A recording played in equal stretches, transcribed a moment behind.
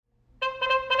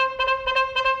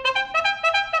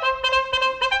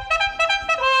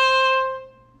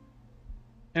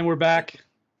And we're back.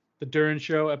 The Duran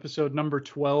Show, episode number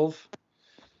 12.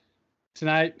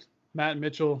 Tonight, Matt and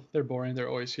Mitchell, they're boring. They're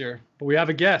always here. But we have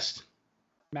a guest,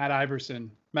 Matt Iverson.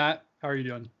 Matt, how are you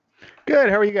doing? Good.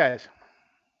 How are you guys?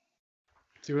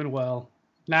 Doing well.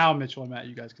 Now, Mitchell and Matt,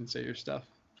 you guys can say your stuff.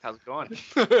 How's it going?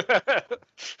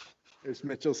 There's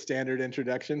Mitchell's standard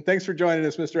introduction. Thanks for joining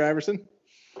us, Mr. Iverson.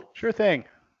 Sure thing.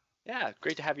 Yeah,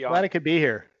 great to have you on. Glad I could be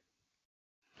here.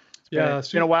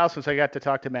 It's been a while since I got to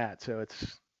talk to Matt, so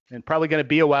it's probably going to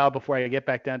be a while before I get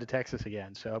back down to Texas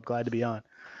again. So I'm glad to be on.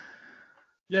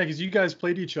 Yeah, because you guys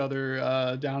played each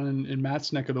other down in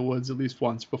Matt's neck of the woods at least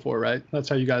once before, right? That's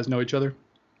how you guys know each other?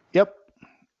 Yep.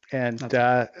 And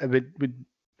I've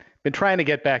been trying to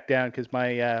get back down because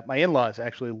my in-laws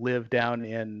actually live down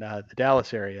in the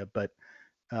Dallas area, but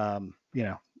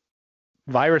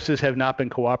viruses have not been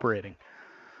cooperating.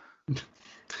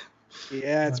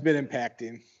 Yeah, it's been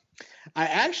impacting. I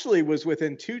actually was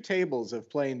within 2 tables of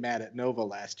playing Matt at Nova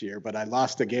last year, but I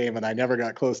lost a game and I never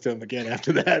got close to him again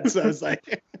after that. So I was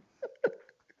like,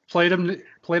 played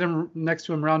him next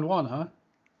to him round 1, huh?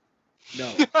 No.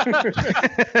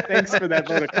 Thanks for that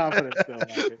vote of confidence, though,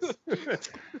 Marcus.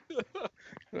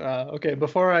 Okay,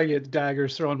 before I get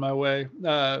daggers thrown my way,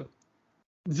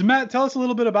 Matt, tell us a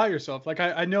little bit about yourself. Like,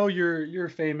 I know you're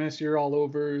famous. You're all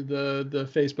over the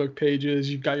Facebook pages.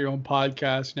 You've got your own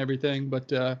podcast and everything.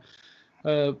 But a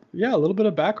little bit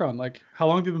of background. Like, how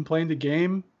long have you been playing the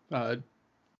game? Do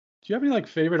you have any like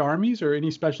favorite armies or any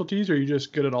specialties, or are you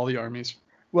just good at all the armies?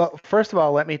 Well, first of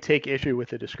all, let me take issue with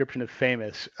the description of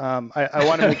famous. I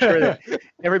want to make sure that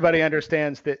everybody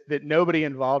understands that nobody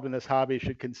involved in this hobby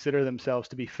should consider themselves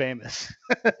to be famous.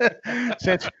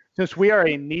 Since we are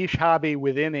a niche hobby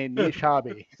within a niche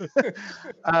hobby.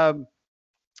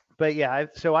 But yeah,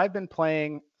 so I've been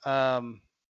playing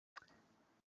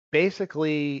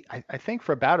basically, I think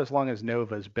for about as long as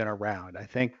Nova's been around. I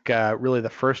think really the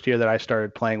first year that I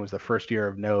started playing was the first year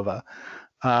of Nova.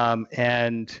 I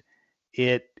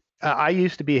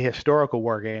used to be a historical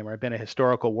wargamer. I've been a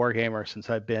historical wargamer since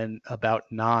I've been about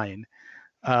 9.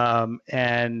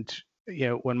 And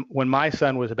when my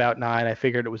son was about 9, I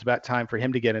figured it was about time for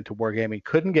him to get into wargaming.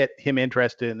 Couldn't get him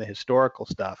interested in the historical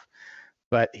stuff,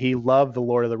 but he loved the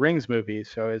Lord of the Rings movies.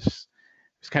 So I was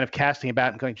kind of casting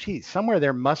about and going, geez, somewhere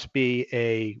there must be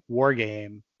a war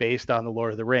game based on the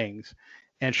Lord of the Rings.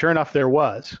 And sure enough, there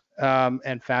was,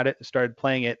 and found it and started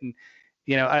playing it. And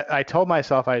I told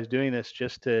myself I was doing this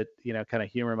just to, kind of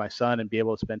humor my son and be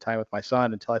able to spend time with my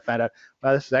son until I found out,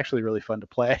 wow, this is actually really fun to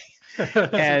play.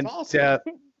 And awesome.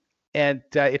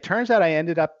 It turns out I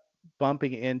ended up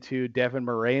bumping into Devin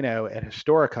Moreno at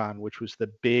Historicon, which was the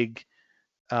big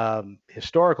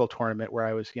historical tournament where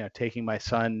I was, taking my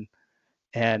son,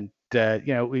 and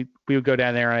we would go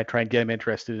down there and I try and get him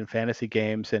interested in fantasy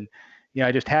games. And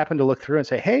I just happened to look through and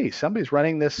say, hey, somebody's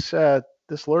running this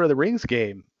Lord of the Rings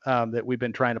game that we've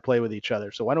been trying to play with each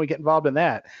other. So why don't we get involved in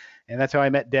that? And that's how I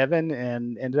met Devin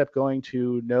and ended up going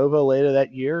to Nova later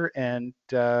that year, and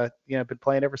been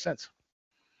playing ever since.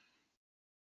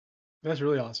 That's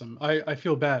really awesome. I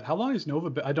feel bad. How long has Nova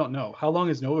been? I don't know. How long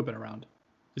has Nova been around?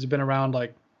 Has it been around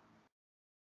like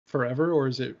forever, or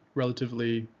is it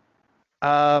relatively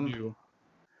new?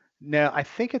 No, I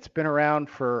think it's been around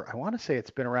for, I want to say it's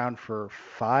been around for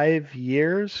 5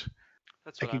 years.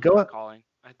 That's what I'm calling.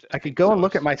 I could go and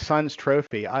look at my son's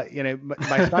trophy.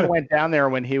 My son went down there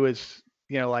when he was,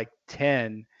 like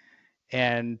 10,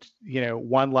 and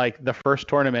won like the first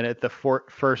tournament at the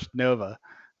first Nova.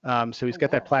 So he's got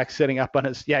that plaque sitting up on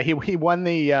his. Yeah, he won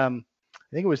the I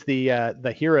think it was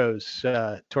the Heroes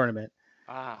tournament.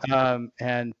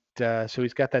 So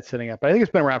he's got that sitting up. But I think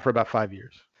it's been around for about 5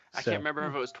 years. I can't remember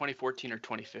if it was 2014 or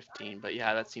 2015, but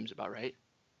yeah, that seems about right.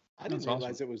 I didn't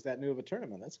realize it was that new of a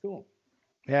tournament. That's cool.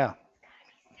 Yeah.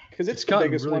 Because it's the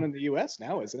biggest one in the U.S.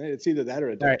 now, isn't it? It's either that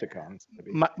or Adepticon.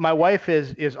 Right. My wife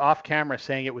is off camera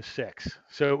saying it was 6.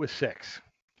 So it was 6.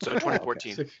 So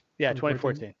 2014. Yeah,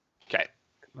 2014. Okay.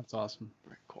 That's awesome.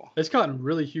 Very cool. It's gotten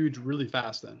really huge really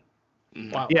fast then.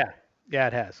 Mm-hmm. Wow. Yeah,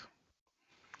 it has.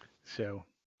 So,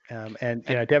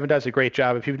 Devin does a great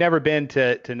job. If you've never been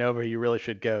to Nova, you really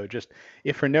should go. Just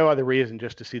if for no other reason,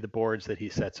 just to see the boards that he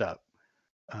sets up.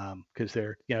 Because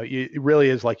they're, it really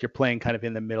is like you're playing kind of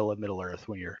in the middle of Middle Earth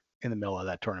when you're in the middle of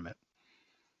that tournament.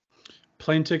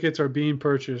 Plane tickets are being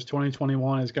purchased.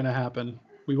 2021 is going to happen.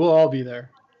 We will all be there.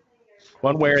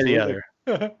 One way or the other.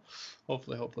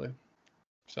 Hopefully.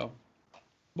 So,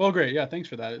 well, great. Yeah, thanks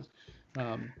for that. It's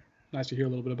nice to hear a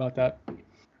little bit about that.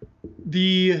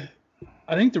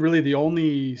 I think the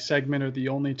only segment or the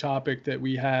only topic that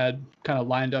we had kind of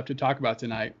lined up to talk about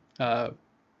tonight,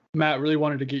 Matt, really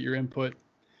wanted to get your input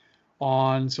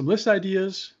on some list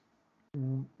ideas.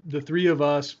 The three of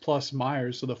us plus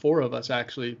Myers, so the four of us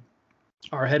actually,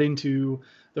 are heading to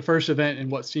the first event in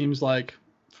what seems like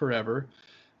forever.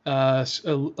 A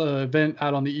event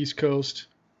out on the East Coast,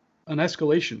 an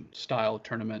Escalation style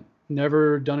tournament.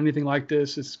 Never done anything like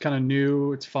this. It's kind of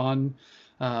new. It's fun.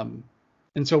 And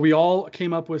so we all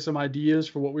came up with some ideas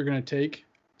for what we're going to take.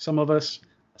 Some of us,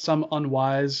 some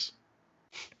unwise,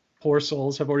 poor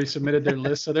souls, have already submitted their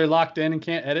list, so they're locked in and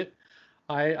can't edit.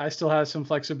 I still have some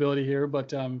flexibility here,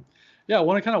 but yeah, I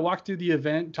want to kind of walk through the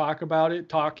event, talk about it,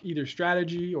 talk either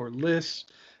strategy or lists,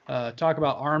 talk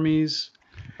about armies.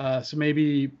 So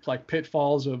maybe like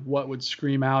pitfalls of what would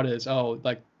scream out as, oh,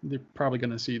 like they're probably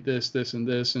going to see this, this, and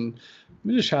this, and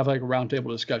we just have like a roundtable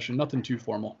discussion, nothing too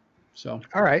formal. So.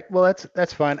 All right. Well,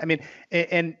 that's fun. I mean,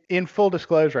 and in full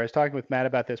disclosure, I was talking with Matt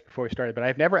about this before we started, but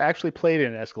I've never actually played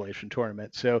in an Escalation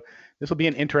tournament, so this will be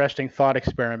an interesting thought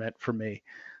experiment for me.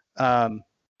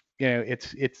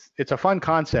 It's a fun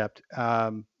concept,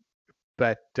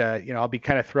 but I'll be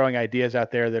kind of throwing ideas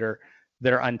out there that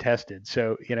are untested.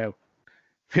 So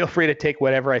feel free to take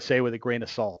whatever I say with a grain of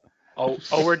salt. Oh,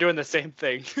 we're doing the same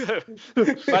thing.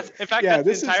 In fact, that's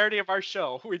the entirety of our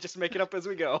show. We just make it up as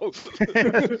we go.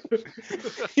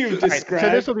 You've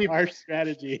described our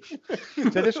strategy.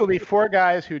 So this will be four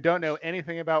guys who don't know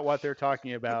anything about what they're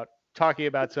talking about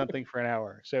something for an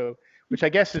hour. So, which I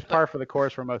guess is par for the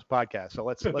course for most podcasts. So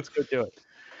let's go do it.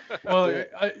 Well,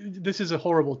 this is a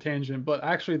horrible tangent, but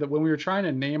actually, when we were trying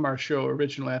to name our show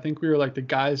originally, I think we were like the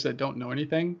guys that don't know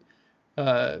anything.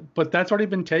 But that's already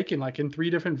been taken, like in 3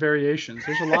 different variations.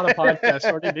 There's a lot of podcasts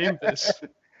already named this.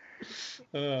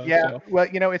 So. Well,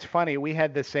 it's funny. We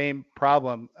had the same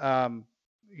problem.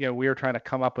 We were trying to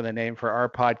come up with a name for our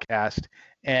podcast,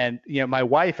 and my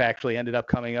wife actually ended up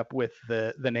coming up with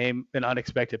the name An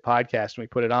Unexpected Podcast, and we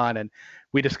put it on, and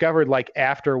we discovered like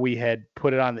after we had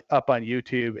put it up on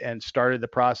YouTube and started the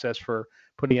process for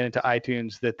putting it into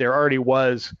iTunes that there already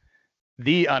was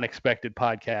the Unexpected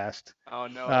Podcast. Oh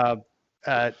no.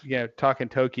 Talking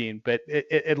Tolkien, but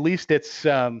at least it's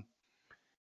not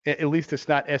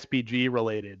SBG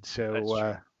related,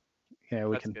 so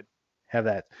we can have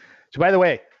that. So by the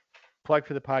way, plug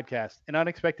for the podcast, An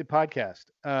Unexpected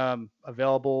Podcast,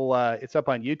 available. It's up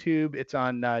on YouTube. It's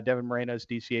on Devin Moreno's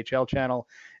DCHL channel,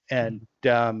 and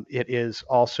it is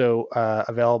also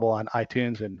available on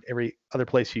iTunes and every other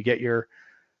place you get your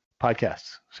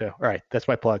podcasts. So all right, that's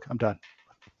my plug. I'm done.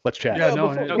 Let's chat. Yeah,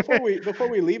 before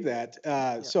we leave that,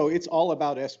 so it's all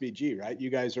about SBG, right?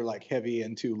 You guys are like heavy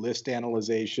into list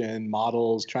analyzation,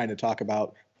 models, trying to talk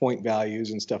about point values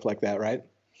and stuff like that, right?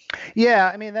 Yeah,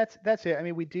 I mean that's it. I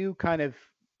mean, we do kind of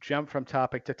jump from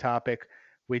topic to topic.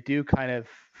 We do kind of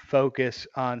focus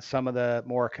on some of the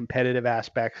more competitive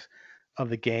aspects of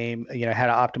the game. How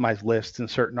to optimize lists in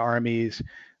certain armies.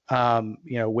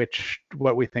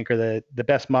 What we think are the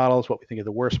best models, what we think are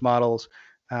the worst models.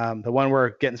 The one we're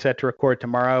getting set to record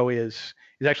tomorrow is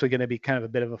actually going to be kind of a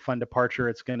bit of a fun departure.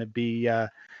 It's going to be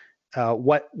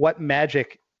what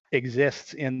magic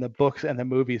exists in the books and the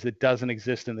movies that doesn't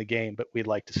exist in the game, but we'd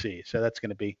like to see. So that's going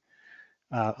to be.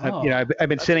 I've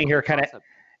been sitting here kind of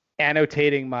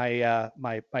annotating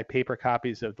my paper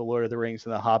copies of The Lord of the Rings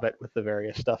and The Hobbit with the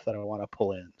various stuff that I want to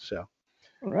pull in. So.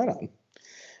 Right on.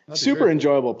 Super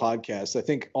enjoyable podcast. I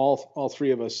think all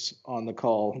 3 of us on the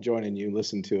call joining you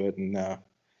listened to it and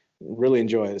really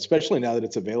enjoy it, especially now that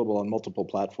it's available on multiple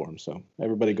platforms. So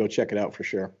everybody go check it out for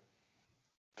sure.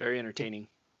 Very entertaining.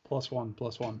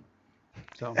 +1.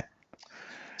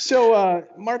 So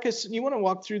Marcus, you want to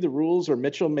walk through the rules, or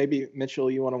Mitchell,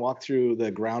 you want to walk through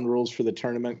the ground rules for the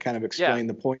tournament, kind of explain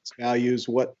the points values,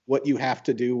 what you have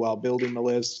to do while building the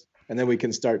list, and then we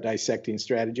can start dissecting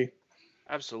strategy.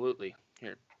 Absolutely.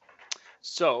 Here.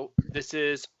 So this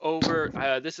is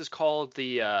called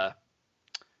the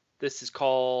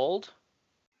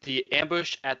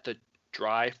Ambush at the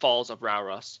Dry Falls of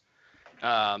Rauros,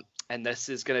 and this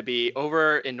is going to be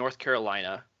over in North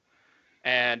Carolina.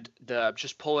 And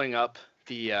just pulling up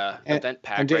the event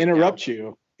pack. And to interrupt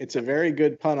you, it's a very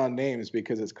good pun on names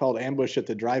because it's called Ambush at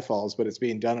the Dry Falls, but it's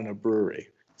being done in a brewery,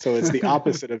 so it's the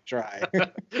opposite of dry.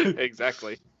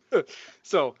 Exactly.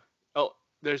 So,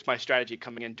 there's my strategy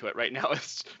coming into it right now.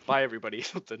 Is buy everybody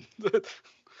something. Yes.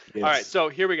 All right, so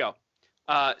here we go.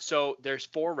 So there's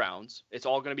 4 rounds. It's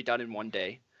all going to be done in one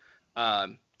day.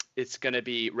 It's going to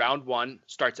be round 1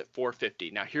 starts at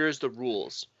 450. Now here's the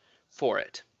rules for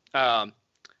it.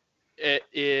 It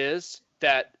is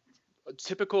that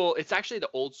typical. It's actually the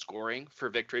old scoring for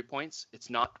victory points. It's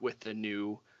not with the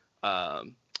new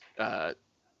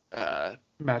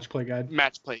match play guide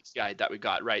that we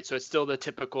got, right? So it's still the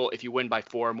typical, if you win by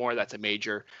 4 or more, that's a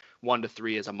major. 1 to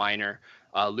 3 is a minor,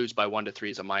 lose by 1 to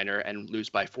 3 is a minor, and lose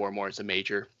by 4 more is a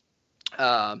major.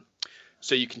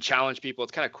 So you can challenge people.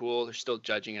 It's kind of cool. They're still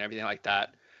judging and everything like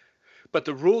that. But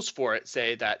the rules for it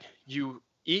say that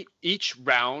each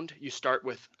round you start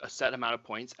with a set amount of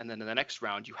points, and then in the next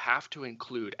round you have to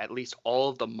include at least all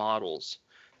of the models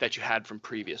that you had from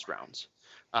previous rounds.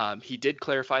 He did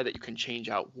clarify that you can change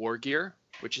out war gear,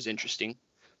 which is interesting,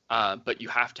 but you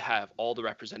have to have all the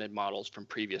represented models from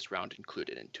previous round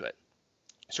included into it.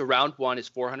 So round 1 is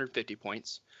 450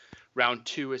 points, round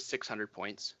 2 is 600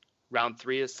 points, round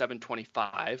 3 is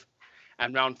 725,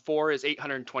 and round 4 is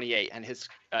 828. And his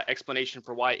explanation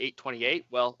for why 828,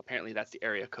 well, apparently that's the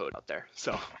area code out there.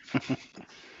 So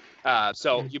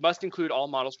so you must include all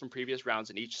models from previous rounds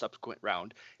in each subsequent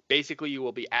round. Basically, you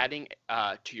will be adding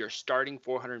to your starting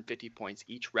 450 points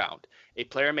each round. A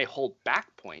player may hold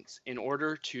back points in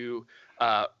order to,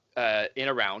 in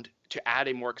a round, to add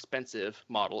a more expensive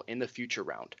model in the future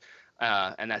round.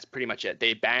 And that's pretty much it.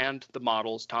 They banned the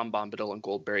models Tom Bombadil and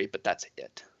Goldberry, but that's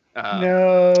it.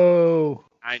 No.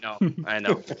 I know.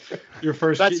 Your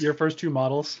first 2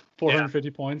 models, 450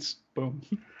 points. Boom.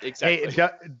 Exactly.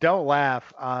 Hey, don't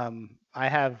laugh. I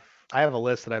have a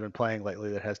list that I've been playing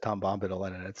lately that has Tom Bombadil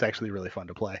in it. It's actually really fun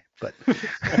to play. But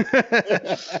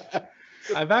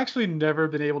I've actually never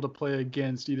been able to play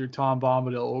against either Tom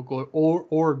Bombadil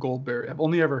or Goldberry. I've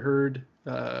only ever heard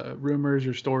rumors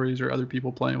or stories or other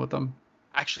people playing with them.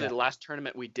 Actually, the last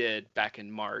tournament we did back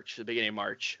in March, the beginning of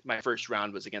March, my first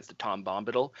round was against a Tom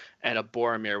Bombadil and a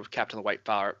Boromir with Captain of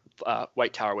the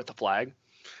White Tower with a flag.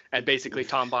 And basically,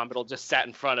 Tom Bombadil just sat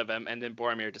in front of him, and then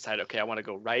Boromir decided, okay, I want to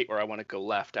go right or I want to go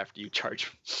left after you charge.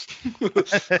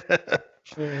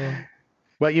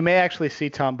 Well, you may actually see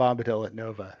Tom Bombadil at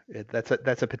Nova.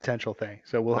 That's a potential thing.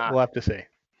 So we'll have to see.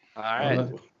 All right.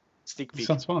 Sneak peek.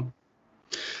 Sounds fun.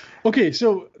 Okay,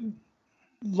 so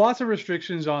lots of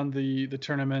restrictions on the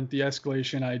tournament, the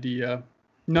escalation idea.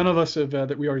 None of us have,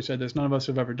 we already said this, none of us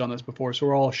have ever done this before, so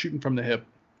we're all shooting from the hip.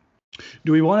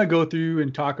 Do we want to go through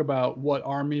and talk about what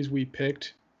armies we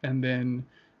picked and then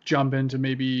jump into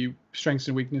maybe strengths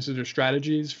and weaknesses or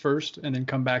strategies first, and then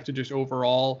come back to just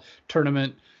overall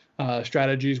tournament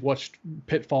strategies, what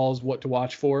pitfalls, what to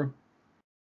watch for?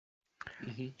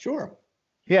 Mm-hmm. Sure.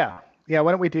 Yeah.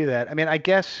 Why don't we do that? I mean, I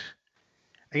guess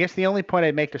the only point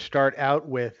I'd make to start out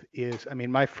with is, I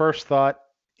mean, my first thought,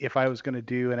 if I was going to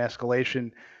do an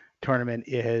escalation tournament,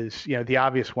 is, the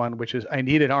obvious one, which is I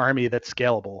need an army that's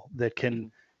scalable, that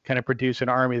can kind of produce an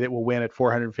army that will win at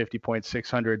 450 points,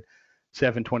 600,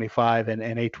 725, and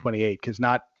 828, because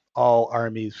not all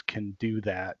armies can do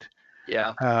that.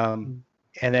 Yeah.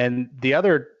 And then the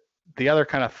other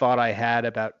kind of thought I had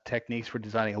about techniques for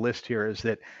designing a list here is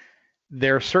that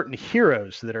there are certain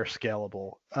heroes that are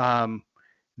scalable,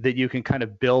 that you can kind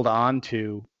of build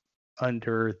onto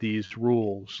under these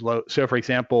rules. So, for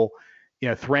example,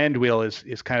 Thranduil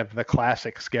is kind of the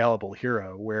classic scalable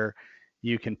hero where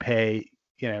you can pay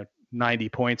 90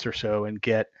 points or so and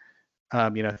get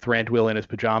Thranduil in his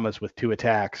pajamas with 2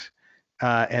 attacks,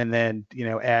 and then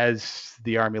as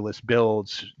the army list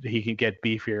builds, he can get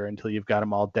beefier until you've got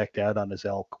him all decked out on his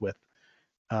elk with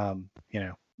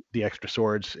the extra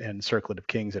swords and circlet of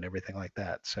kings and everything like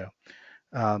that. So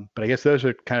but I guess those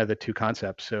are kind of the 2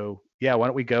 concepts. So yeah, why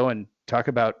don't we go and talk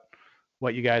about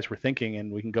what you guys were thinking,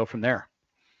 and we can go from there.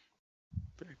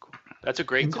 Very cool. That's a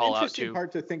great call out too. It's an interesting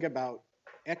part to think about.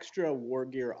 Extra war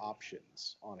gear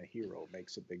options on a hero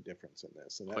makes a big difference in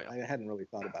this, and I hadn't really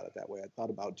thought about it that way. I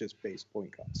thought about just base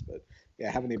point costs, but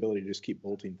yeah, having the ability to just keep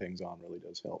bolting things on really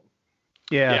does help.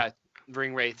 Yeah,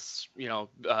 ring wraiths,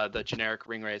 the generic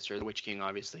ring wraiths or the Witch King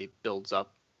obviously builds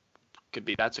up.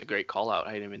 That's a great call out.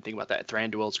 I didn't even think about that.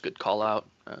 Thranduil's a good call out.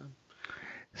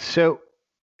 So,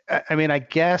 I mean, I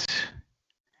guess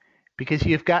because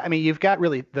you've got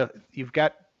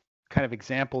kind of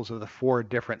examples of the 4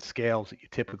 different scales that you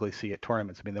typically see at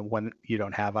tournaments. I mean, the one you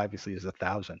don't have obviously is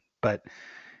 1,000, but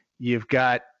you've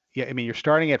got, you're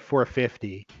starting at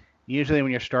 450. Usually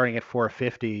when you're starting at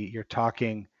 450, you're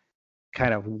talking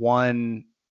kind of one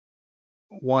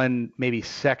maybe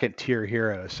second tier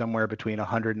hero, somewhere between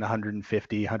 100 and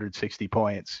 150, 160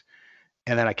 points,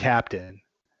 and then a captain.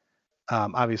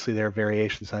 Obviously there are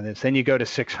variations on this. Then you go to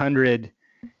 600,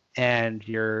 and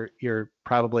you're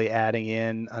probably adding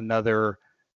in another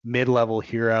mid-level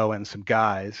hero and some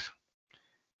guys.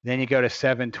 Then you go to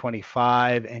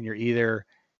 725, and you're either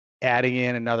adding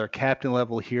in another captain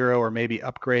level hero or maybe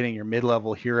upgrading your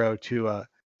mid-level hero to a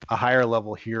higher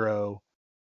level hero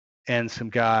and some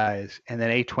guys. And then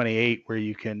 828, where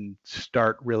you can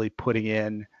start really putting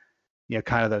in,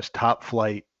 kind of those top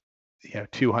flight,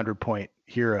 200 point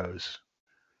heroes.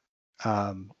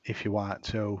 if you want.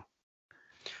 So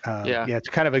Yeah. it's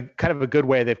kind of a good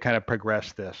way they've kind of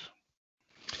progressed this.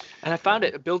 And I found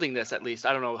it, building this at least,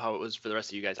 I don't know how it was for the rest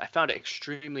of you guys, I found it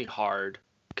extremely hard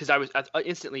because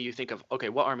instantly you think of, okay,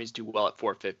 what armies do well at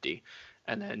 450?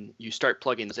 And then you start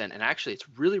plugging those in. And actually, it's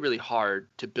really, really hard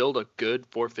to build a good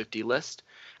 450 list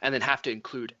and then have to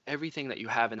include everything that you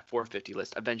have in the 450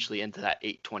 list eventually into that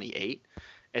 828.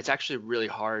 It's actually really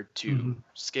hard to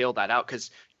scale that out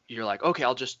because you're like, okay,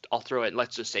 I'll throw it.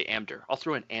 Let's just say Amdur. I'll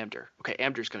throw in Amdur. Okay,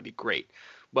 Amdur's going to be great.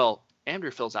 Well,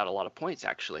 Amdur fills out a lot of points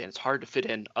actually, and it's hard to fit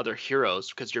in other heroes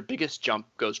because your biggest jump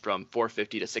goes from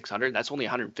 450 to 600. And that's only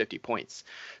 150 points.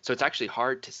 So it's actually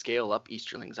hard to scale up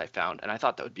Easterlings, I found. And I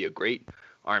thought that would be a great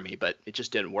army, but it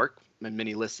just didn't work in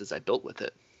many lists as I built with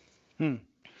it.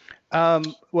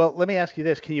 Well, let me ask you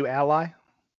this. Can you ally?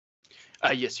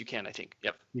 Yes, you can, I think.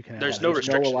 Yep. You can. There's no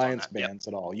restrictions. No alliance on that. bans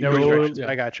at all. No restrictions.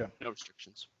 I gotcha. No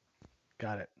restrictions.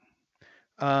 Got it.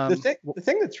 The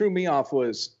thing that threw me off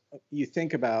was you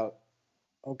think about,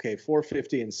 okay,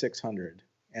 450 and 600,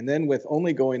 and then with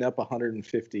only going up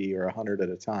 150 or 100 at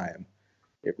a time,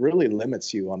 it really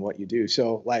limits you on what you do.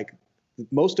 So like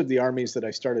most of the armies that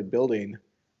I started building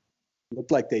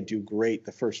looked like they do great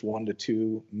the first 1 to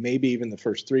 2, maybe even the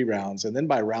first 3 rounds. And then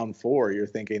by round 4, you're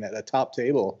thinking at the top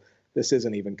table, this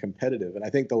isn't even competitive. And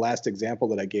I think the last example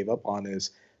that I gave up on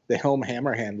is the Helm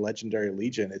Hammerhand Legendary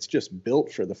Legion. It's just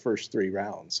built for the first 3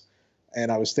 rounds. And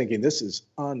I was thinking, this is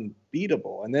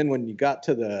unbeatable. And then when you got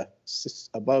to the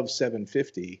above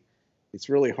 750, it's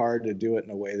really hard to do it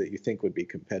in a way that you think would be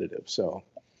competitive. So,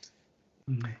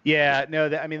 yeah, no,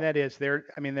 that is there.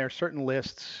 I mean, there are certain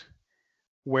lists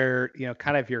where,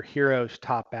 kind of your heroes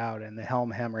top out, and the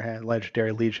Helm Hammerhand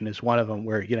Legendary Legion is one of them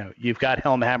where, you've got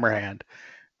Helm Hammerhand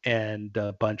and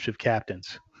a bunch of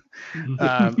captains.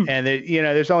 And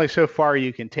there's only so far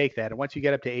you can take that. And once you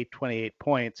get up to 828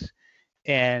 points,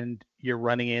 and you're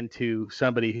running into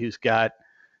somebody who's got,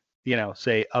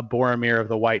 say a Boromir of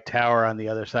the White Tower on the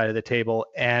other side of the table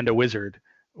and a wizard,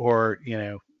 or,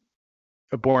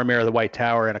 a Boromir of the White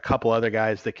Tower and a couple other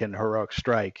guys that can heroic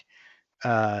strike.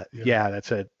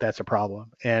 That's a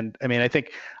problem. And I mean, I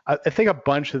think a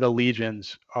bunch of the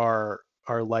legions are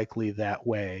likely that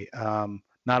way.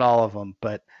 Not all of them,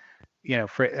 but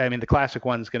the classic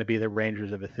one is going to be the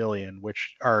Rangers of Ithilien,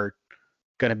 which are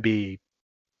going to be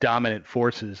dominant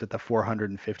forces at the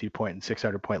 450 point and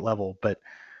 600 point level. But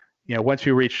once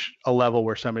you reach a level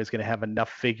where somebody's going to have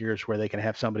enough figures where they can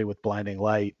have somebody with blinding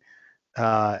light,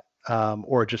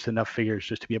 or just enough figures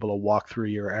just to be able to walk through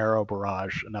your arrow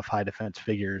barrage, enough high defense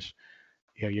figures,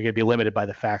 you're going to be limited by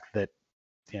the fact that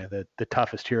the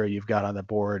toughest hero you've got on the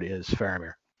board is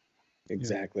Faramir.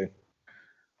 Exactly.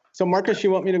 So Marcus, you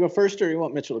want me to go first, or you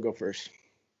want Mitchell to go first?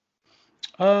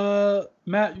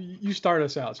 Matt, you start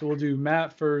us out. So we'll do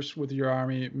Matt first with your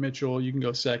army. Mitchell, you can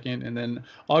go second, and then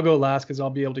I'll go last because I'll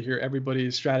be able to hear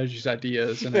everybody's strategies,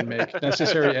 ideas, and then make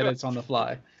necessary edits on the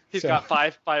fly. He's got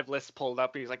five lists pulled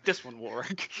up. He's like, this one will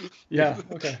work. Yeah.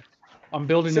 Okay. I'm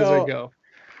building as I go.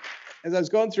 As I was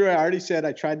going through, I already said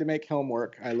I tried to make Helm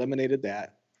work. I eliminated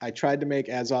that. I tried to make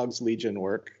Azog's Legion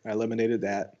work. I eliminated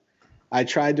that. I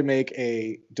tried to make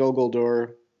a Dol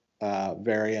Guldur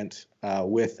variant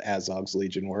with Azog's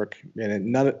Legion work,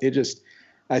 and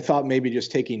I thought maybe just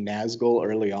taking Nazgul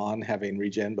early on, having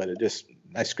regen, but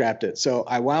I scrapped it. So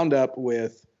I wound up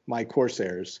with my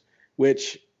Corsairs,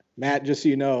 which, Matt, just so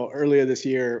you know, earlier this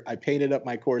year I painted up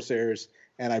my Corsairs,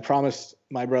 and I promised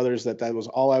my brothers that was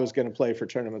all I was going to play for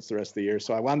tournaments the rest of the year.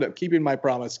 So I wound up keeping my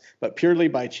promise, but purely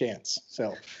by chance.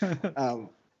 So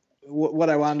what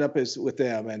I wound up is with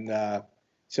them, and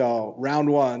so round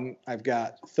 1, I've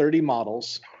got 30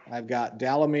 models. I've got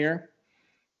Dalamir.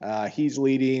 He's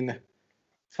leading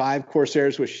 5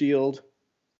 Corsairs with shield,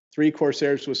 3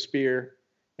 Corsairs with spear,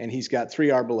 and he's got 3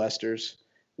 Arbalesters.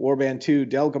 Warband 2,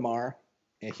 Delgamar,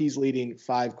 and he's leading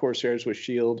 5 Corsairs with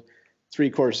shield, 3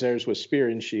 Corsairs with spear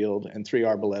and shield, and 3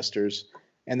 Arbalesters.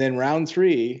 And then round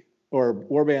 3, or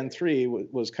Warband 3,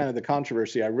 was kind of the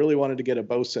controversy. I really wanted to get a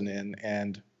bosun in,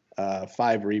 and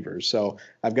 5 Reavers. So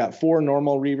I've got 4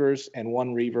 normal Reavers and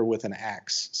 1 Reaver with an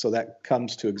axe. So that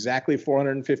comes to exactly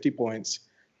 450 points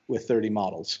with 30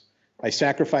 models. I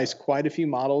sacrificed quite a few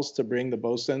models to bring the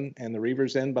bosun and the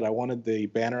Reavers in, but I wanted the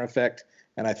banner effect,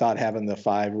 and I thought having the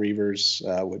 5 Reavers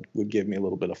would give me a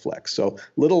little bit of flex. So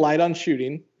little light on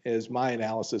shooting is my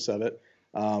analysis of it,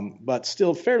 but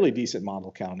still fairly decent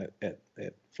model count at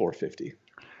 450.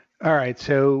 All right,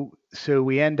 so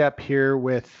we end up here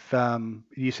with,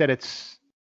 you said does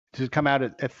it come out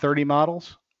at 30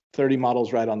 models? 30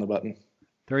 models right on the button.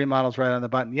 30 models right on the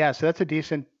button. Yeah, so that's a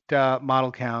decent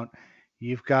model count.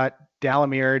 You've got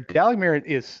Dalamir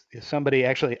is somebody,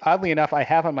 actually, oddly enough, I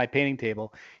have on my painting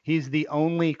table. He's the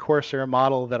only Corsair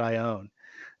model that I own.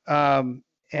 But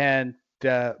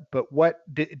what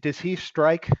does he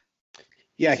strike?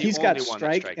 Yeah, he's got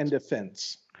strike and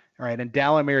defense. All right, and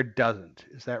Dalamir doesn't.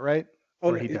 Is that right?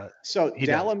 Oh, he does. So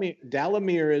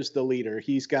Dalamir is the leader.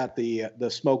 He's got the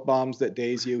smoke bombs that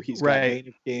daze you. He's got Bane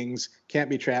of Kings, can't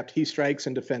be trapped. He strikes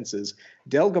and defenses.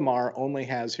 Delgamar only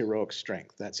has heroic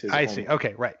strength. That's his. I see.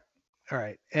 Okay, right. All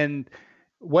right. And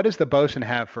what does the bosun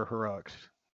have for heroics?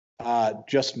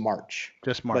 Just March.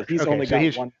 Just March. But he's only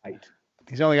got one might.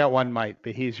 He's only got one might,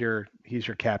 but he's your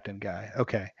captain guy.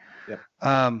 Okay. Yep.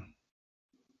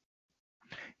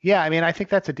 Yeah, I mean, I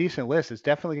think that's a decent list. It's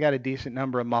definitely got a decent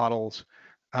number of models.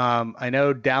 I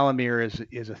know Dalamir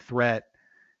is a threat.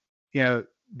 You know,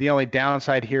 the only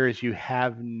downside here is you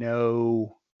have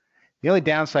no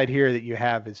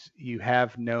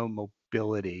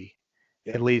mobility.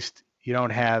 Yep. At least you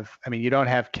don't have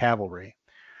cavalry.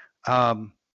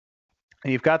 And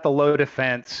you've got the low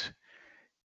defense.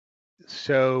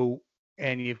 So,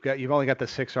 and you've only got the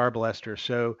 6 arbalesters.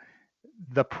 So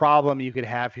the problem you could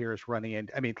have here is running in.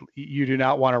 I mean, you do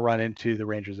not want to run into the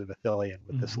Rangers of Ithilien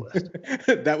with this list.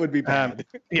 That would be bad.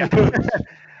 Yeah. But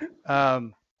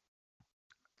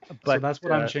so that's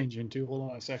what I'm changing to. Hold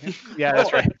on a second. Yeah,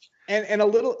 that's right. And a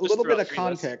little bit of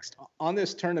context on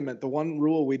this tournament. The one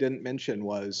rule we didn't mention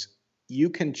was you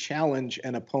can challenge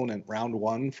an opponent round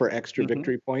 1 for extra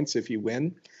victory points if you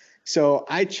win. So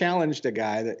I challenged a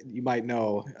guy that you might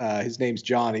know. His name's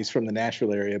John. He's from the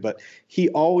Nashville area, but he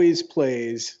always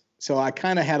plays. So I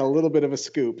kind of had a little bit of a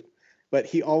scoop, but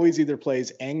he always either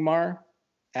plays Angmar,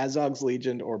 Azog's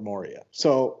Legion, or Moria.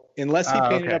 So unless he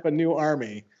painted up a new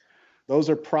army, those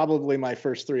are probably my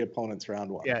first 3 opponents round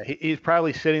 1. Yeah, he's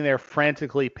probably sitting there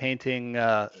frantically painting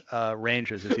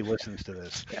Rangers as he listens to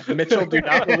this. Yeah, Mitchell, do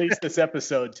not release this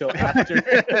episode till after.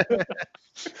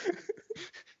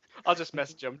 I'll just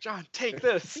message him, John, take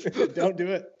this. Don't do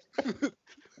it.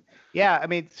 Yeah, I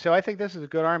mean, so I think this is a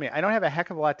good army. I don't have a heck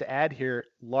of a lot to add here,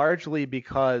 largely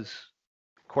because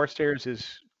Corsairs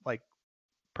is like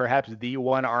perhaps the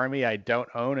one army I don't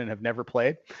own and have never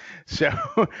played. So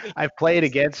I've played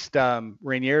against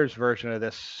Rainier's version of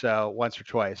this once or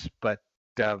twice, but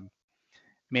I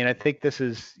mean, I think this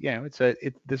is,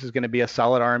 this is going to be a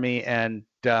solid army and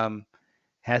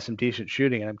has some decent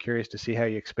shooting, and I'm curious to see how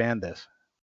you expand this.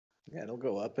 Yeah, it'll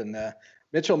go up. And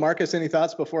Mitchell, Marcus, any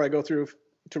thoughts before I go through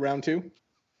to round 2?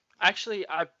 Actually,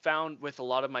 I've found with a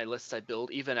lot of my lists I build,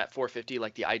 even at 450,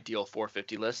 like the ideal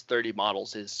 450 list, 30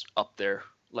 models is up there.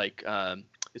 Like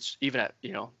it's even at,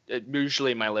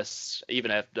 usually my lists, even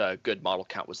at the good model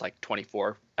count was like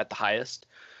 24 at the highest.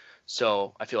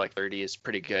 So I feel like 30 is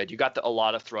pretty good. You got a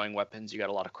lot of throwing weapons. You got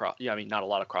a lot of not a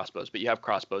lot of crossbows, but you have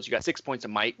crossbows. You got 6 points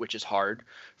of might, which is hard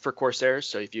for Corsairs.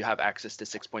 So if you have access to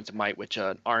 6 points of might, which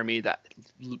an army that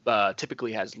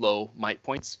typically has low might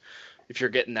points, if you're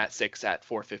getting that 6 at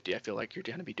 450, I feel like you're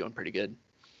going to be doing pretty good.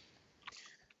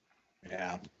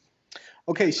 Yeah.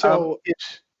 Okay, so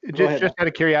just out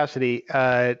of curiosity,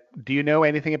 do you know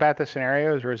anything about the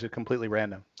scenarios, or is it completely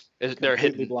random? They're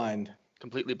hidden. Blind.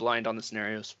 Completely blind on the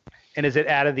scenarios. And is it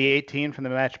out of the 18 from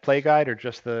the match play guide, or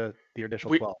just the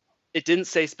initial 12? It didn't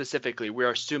say specifically.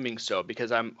 We're assuming so,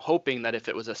 because I'm hoping that if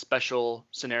it was a special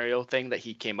scenario thing that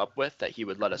he came up with, that he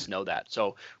would let us know that.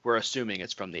 So we're assuming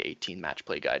it's from the 18 match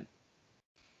play guide.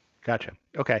 Gotcha.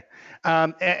 Okay.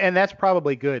 And that's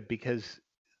probably good, because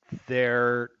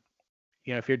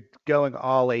if you're going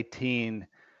all 18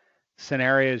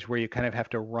 scenarios where you kind of have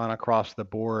to run across the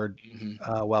board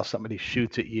while somebody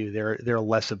shoots at you, there are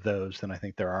less of those than I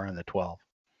think there are in the 12.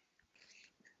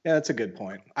 Yeah, that's a good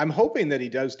point. I'm hoping that he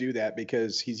does do that,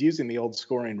 because he's using the old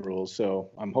scoring rules. So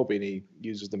I'm hoping he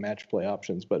uses the match play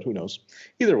options, but who knows?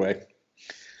 Either way.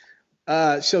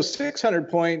 So 600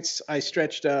 points, I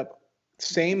stretched up.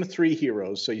 Same 3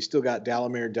 heroes. So you still got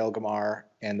Dalamir, Delgamar,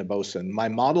 and the Bosun. My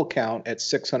model count at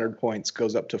 600 points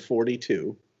goes up to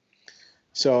 42.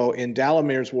 So in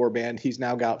Dalamir's warband, he's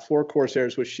now got 4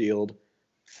 Corsairs with shield,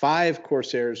 5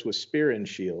 Corsairs with spear and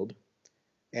shield.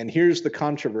 And here's the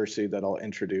controversy that I'll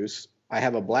introduce. I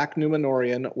have a Black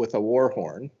Numenorian with a war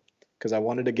horn, because I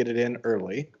wanted to get it in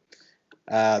early.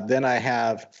 Then I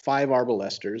have 5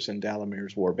 Arbalesters in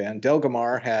Dalamir's warband.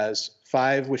 Delgamar has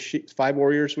 5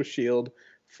 warriors with shield,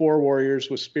 4 warriors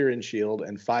with spear and shield,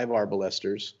 and 5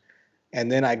 Arbalesters.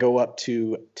 And then I go up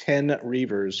to 10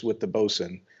 Reavers with the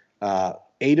Bosun.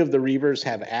 8 of the Reavers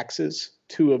have axes.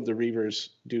 2 of the Reavers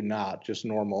do not, just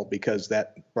normal, because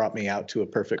that brought me out to a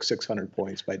perfect 600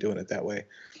 points by doing it that way.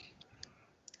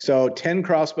 So 10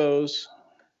 crossbows,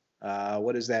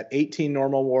 What is that? 18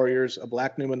 normal warriors, a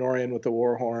black Numenorian with a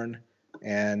warhorn,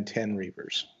 and 10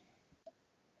 reavers.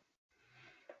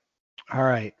 All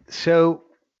right. So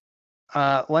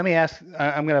let me ask.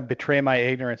 I'm going to betray my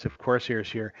ignorance of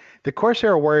Corsairs here. The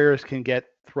Corsair warriors can get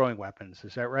throwing weapons.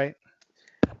 Is that right?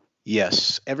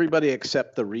 Yes, everybody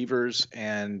except the reavers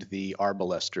and the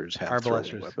arbalesters have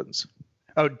throwing weapons.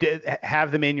 Oh,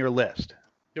 have them in your list?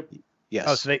 Yep. Yes.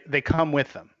 Oh, so they come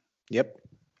with them. Yep.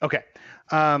 Okay.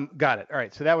 Got it. All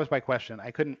right. So that was my question.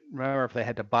 I couldn't remember if they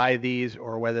had to buy these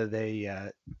or whether they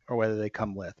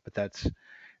come with, but that's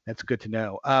good to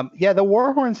know. Yeah, the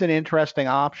Warhorn's an interesting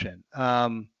option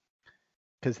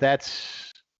because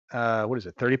that's what is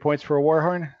it? 30 points for a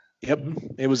Warhorn? Yep.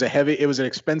 It was an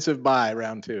expensive buy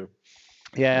round 2.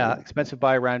 Yeah, expensive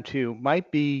buy round 2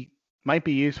 might be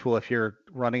useful if you're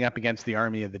running up against the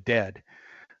army of the dead.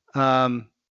 I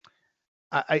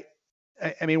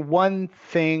mean, one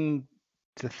thing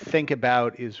to think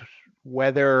about is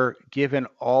whether, given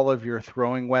all of your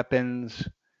throwing weapons,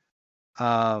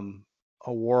 a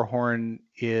Warhorn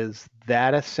is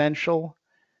that essential.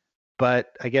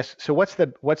 But I guess so. What's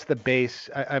the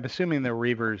base? I'm assuming the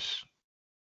Reavers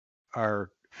are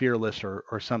fearless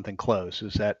or something close.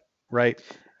 Is that right?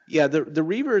 Yeah, the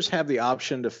Reavers have the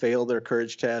option to fail their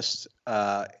courage test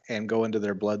and go into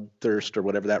their bloodthirst or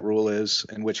whatever that rule is,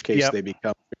 in which case they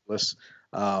become fearless.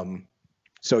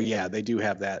 So yeah, they do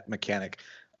have that mechanic.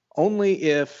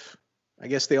 I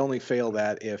guess they only fail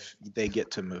that if they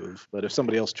get to move. But if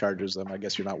somebody else charges them, I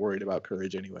guess you're not worried about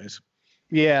courage anyways.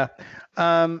 Yeah.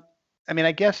 I mean,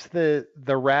 I guess the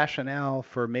rationale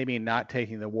for maybe not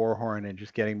taking the Warhorn and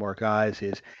just getting more guys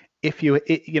is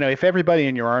if everybody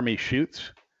in your army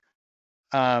shoots,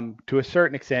 to a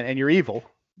certain extent, and you're evil,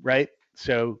 right?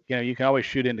 So, you can always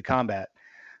shoot into combat.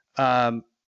 To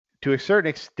a certain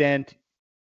extent,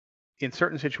 in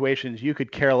certain situations, you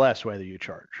could care less whether you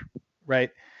charge, right?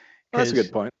 That's a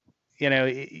good point.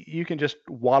 You can just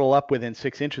waddle up within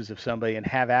 6 inches of somebody and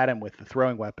have at him with the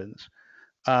throwing weapons,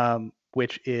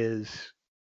 which is,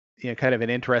 kind of an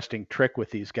interesting trick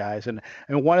with these guys. And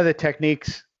one of the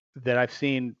techniques that I've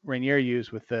seen Rainier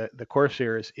use with the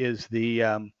Corsairs is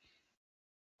the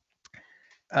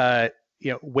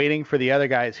waiting for the other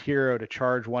guy's hero to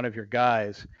charge one of your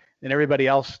guys, and everybody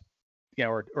else,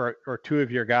 or 2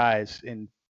 of your guys, and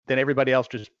then everybody else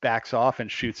just backs off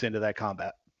and shoots into that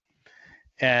combat.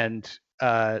 And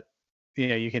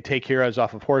you can take heroes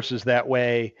off of horses that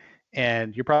way,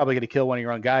 and you're probably going to kill one of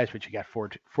your own guys, but you got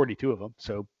 42 of them,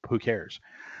 so who cares?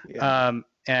 Yeah.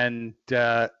 If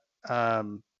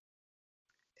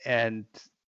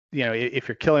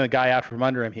you're killing a guy out from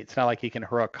under him, it's not like he can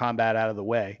heroic combat out of the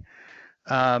way.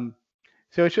 So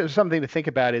it's just something to think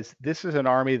about. This is an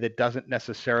army that doesn't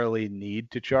necessarily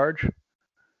need to charge.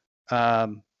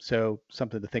 So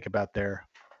something to think about there.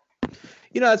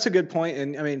 That's a good point.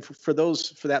 And I mean, for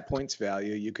that points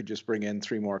value, you could just bring in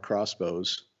 3 more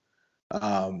crossbows.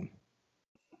 Yeah,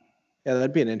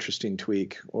 that'd be an interesting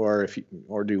tweak. Or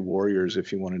do warriors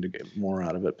if you wanted to get more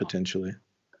out of it potentially.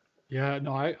 Yeah,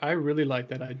 no, I really like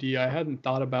that idea. I hadn't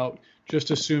thought about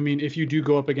just assuming if you do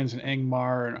go up against an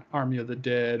Angmar, an Army of the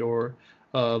Dead, or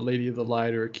a Lady of the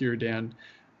Light, or a Círdan,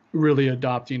 really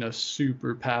adopting a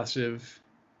super passive.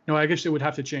 No, I guess it would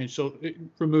have to change. So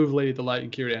remove Lady of the Light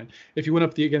and Círdan. If you went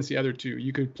up against the other 2,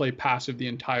 you could play passive the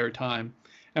entire time,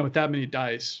 and with that many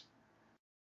dice,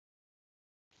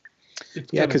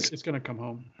 it's gonna come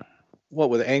home. What,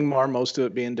 with Angmar, most of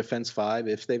it being defense 5,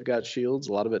 if they've got shields,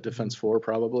 a lot of it defense 4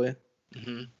 probably.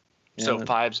 Mm-hmm. Yeah. So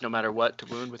 5s no matter what to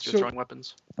wound with your throwing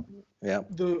weapons. Yeah.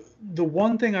 The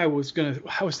one thing I was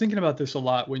thinking about this a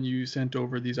lot when you sent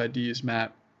over these ideas,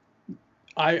 Matt.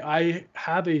 I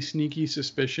have a sneaky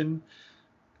suspicion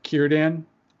Círdan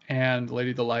and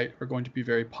Lady of the Light are going to be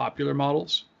very popular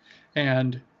models,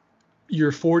 and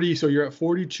you're 40, so you're at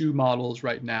 42 models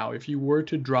right now. If you were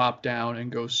to drop down and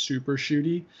go super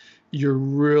shooty, you're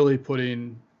really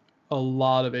putting a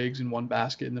lot of eggs in one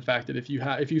basket. In the fact that if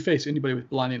you face anybody with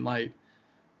blinding light,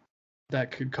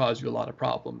 that could cause you a lot of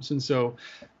problems. And so,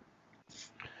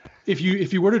 if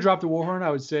you were to drop the Warhorn,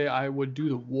 I would say I would do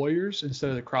the Warriors instead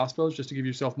of the crossbows, just to give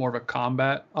yourself more of a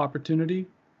combat opportunity.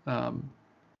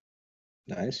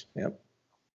 Nice. Yep.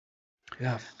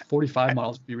 Yeah, 45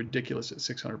 models would be ridiculous at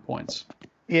 600 points.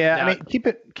 Yeah, I mean,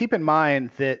 keep in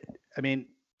mind that, I mean,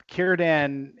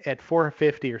 Círdan at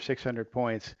 450 or 600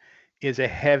 points is a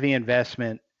heavy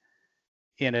investment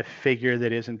in a figure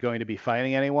that isn't going to be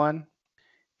fighting anyone.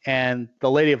 And the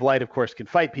Lady of Light, of course, can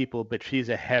fight people, but she's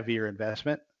a heavier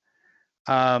investment.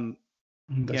 That's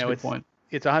a good point.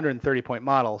 It's a 130 point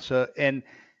model. So, and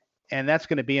and that's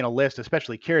going to be in a list,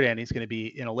 especially Círdan, he's going to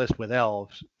be in a list with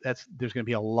elves. There's going to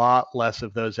be a lot less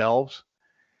of those elves.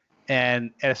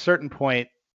 And at a certain point,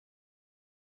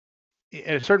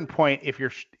 if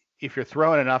you're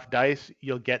throwing enough dice,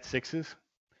 you'll get sixes.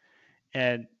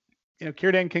 And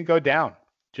Círdan can go down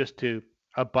just to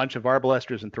a bunch of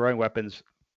arbalesters and throwing weapons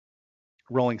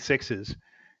rolling sixes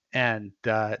and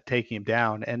taking him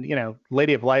down. And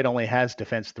Lady of Light only has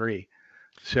defense 3.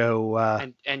 So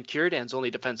and Círdan's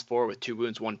only defense 4 with 2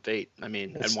 wounds, 1 fate. I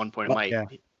mean, at one point it might. Yeah.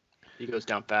 He goes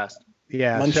down fast.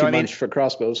 Yeah. Munch for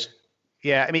crossbows.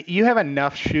 Yeah, I mean, you have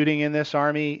enough shooting in this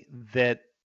army that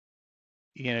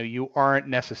you aren't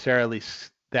necessarily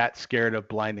that scared of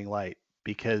blinding light,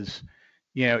 because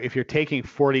if you're taking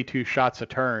 42 shots a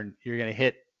turn, you're going to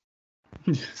hit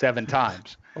 7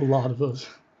 times. A lot of those.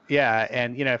 Yeah,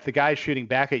 and if the guy's shooting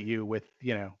back at you with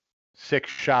 6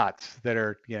 shots that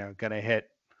are going to hit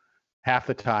half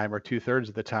the time or 2/3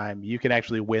 of the time, you can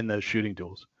actually win those shooting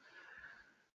duels.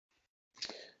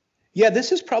 Yeah,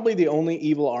 this is probably the only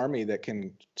evil army that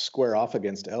can square off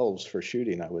against elves for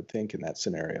shooting, I would think, in that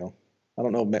scenario. I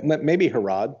don't know, maybe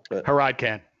Harad. But Harad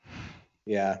can.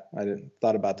 Yeah, I didn't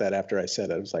thought about that after I said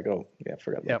it. I was like, oh, yeah, I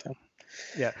forgot about that.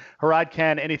 Yeah, Harad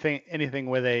can. Anything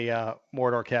with a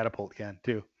Mordor catapult can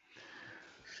too.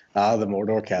 The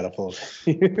Mordor catapult.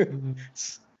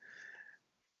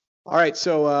 All right,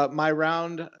 so my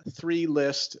round 3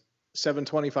 list,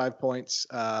 725 points.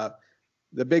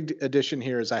 The big addition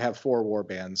here is I have 4 war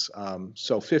bands.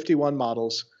 So 51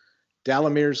 models.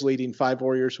 Dalamir's leading 5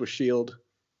 warriors with shield,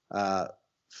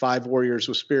 5 warriors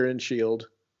with spear and shield,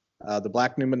 the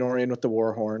Black Numenorian with the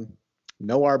Warhorn,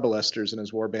 no arbalesters in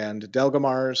his warband.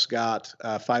 Delgamar's got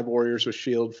 5 warriors with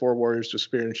shield, 4 warriors with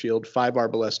spear and shield, 5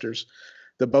 arbalesters.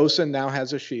 The bosun now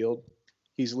has a shield.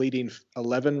 He's leading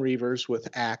 11 reavers with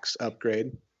axe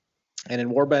upgrade. And in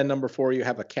warband number 4, you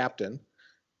have a captain,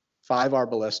 5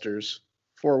 arbalesters,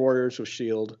 4 warriors with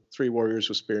shield, 3 warriors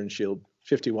with spear and shield,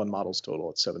 51 models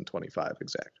total at 725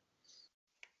 exact.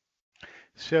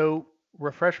 So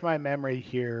refresh my memory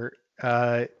here.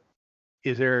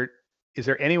 Is there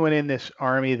anyone in this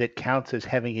army that counts as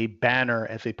having a banner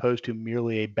as opposed to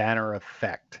merely a banner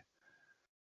effect?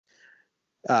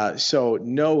 So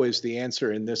no is the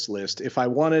answer in this list. If I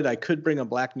wanted, I could bring a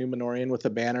Black Numenorian with a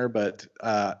banner, but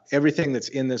everything that's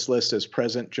in this list as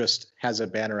present just has a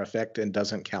banner effect and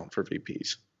doesn't count for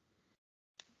VPs.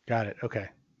 Got it. Okay.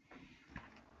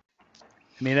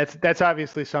 I mean, that's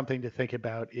obviously something to think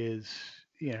about. Is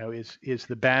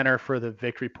the banner for the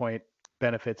victory point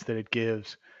benefits that it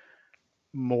gives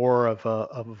more of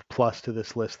a plus to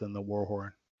this list than the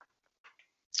Warhorn?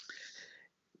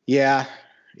 Yeah,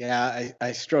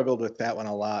 I struggled with that one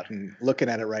a lot, and looking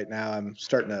at it right now, I'm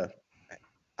starting to,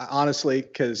 honestly,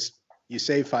 because you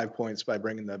save 5 points by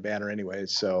bringing the banner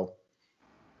anyways, so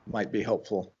might be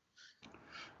helpful.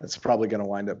 That's probably going to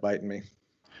wind up biting me.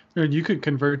 And you could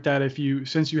convert that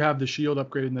since you have the shield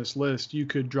upgrade in this list, you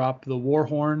could drop the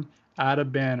Warhorn, add a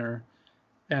banner,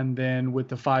 and then with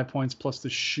the 5 points plus the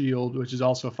shield, which is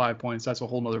also 5 points, that's a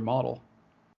whole nother model.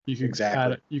 You could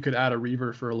add a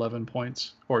Reaver for 11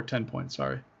 points or 10 points.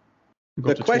 Sorry.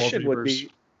 The question would be,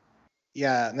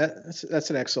 yeah, that's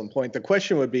an excellent point. The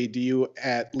question would be, do you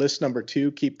at list number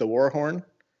 2 keep the Warhorn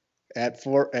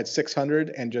at 600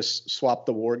 and just swap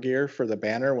the war gear for the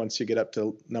banner once you get up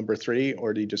to number 3,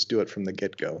 or do you just do it from the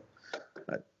get-go?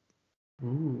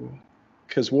 Ooh.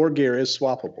 Because war gear is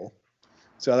swappable.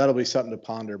 So that'll be something to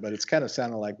ponder, but it's kind of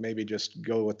sounding like maybe just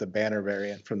go with the banner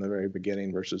variant from the very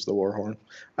beginning versus the Warhorn.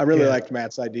 I really liked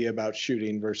Matt's idea about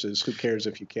shooting versus who cares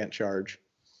if you can't charge.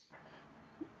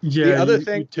 Yeah. The other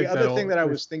thing that I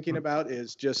was thinking about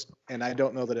is just, and I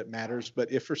don't know that it matters,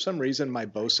 but if for some reason my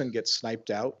bosun gets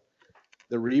sniped out,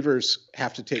 the Reavers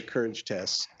have to take courage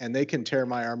tests, and they can tear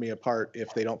my army apart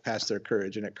if they don't pass their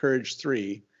courage. And at courage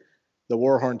 3, the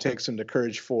Warhorn takes them to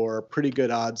courage 4. Pretty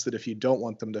good odds that if you don't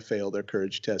want them to fail their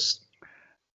courage tests,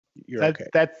 you're okay.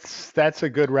 That's a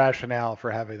good rationale for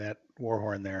having that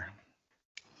Warhorn there.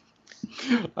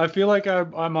 I feel like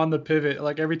I'm on the pivot.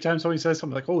 Like every time somebody says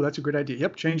something, like, "Oh, that's a good idea."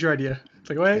 Yep, change your idea. It's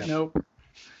like, wait, no,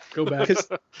 go back. Because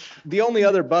the only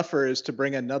other buffer is to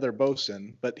bring another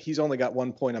bosun, but he's only got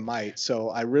 1 point of might. So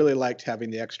I really liked having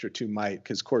the extra 2 might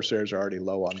because Corsairs are already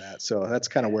low on that. So that's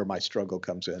kind of where my struggle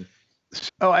comes in.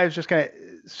 Oh, I was just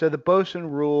so the bosun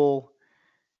rule,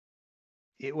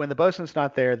 when the bosun's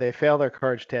not there, they fail their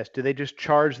courage test. Do they just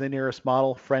charge the nearest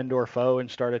model, friend or foe,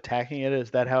 and start attacking it?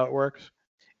 Is that how it works?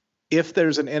 If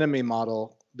there's an enemy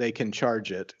model, they can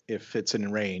charge it if it's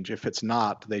in range. If it's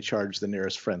not, they charge the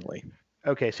nearest friendly.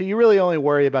 Okay, so you really only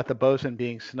worry about the bosun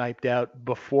being sniped out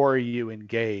before you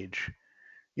engage.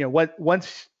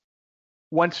 Once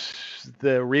once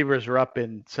the Reavers are up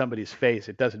in somebody's face,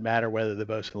 it doesn't matter whether the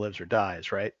bosun lives or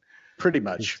dies, right? Pretty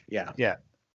much, yeah. Yeah.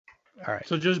 All right.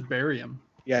 So just bury him.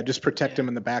 Yeah, just protect him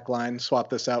in the back line, swap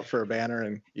this out for a banner,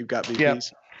 and you've got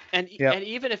VPs. And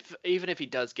even if he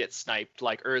does get sniped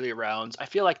like early rounds, I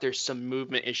feel like there's some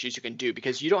movement issues you can do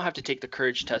because you don't have to take the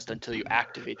courage test until you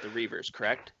activate the Reavers,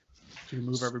 correct? So you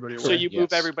move everybody away. So you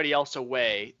move everybody else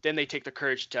away, then they take the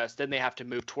courage test, then they have to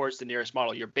move towards the nearest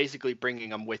model. You're basically bringing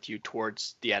them with you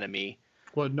towards the enemy.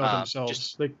 Well, no,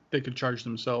 themselves. They could charge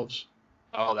themselves.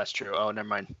 Oh, that's true. Oh, never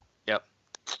mind. Yep.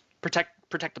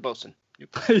 Protect the bosun.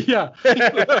 Yeah.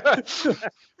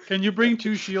 Can you bring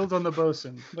 2 shields on the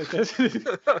bosun? Like this?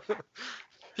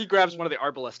 He grabs one of the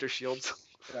Arbalester shields.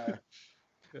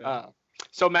 Yeah.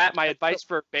 So Matt, my advice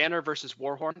for Banner versus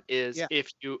Warhorn is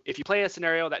if you play a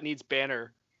scenario that needs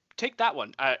Banner, take that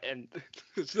one. And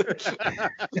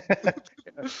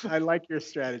I like your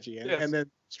strategy. And then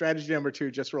strategy number 2,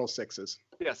 just roll 6s.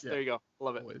 Yes, there you go.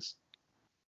 Love it. Always.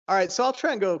 All right, so I'll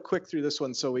try and go quick through this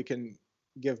one so we can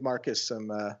give Marcus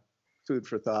some food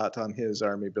for thought on his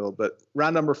army build. But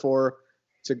round number 4,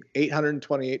 it's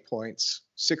 828 points,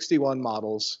 61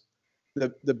 models.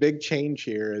 The big change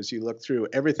here, as you look through,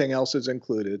 everything else is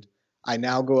included. I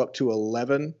now go up to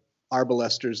 11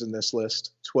 Arbalesters in this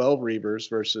list, 12 Reavers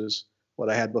versus what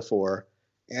I had before.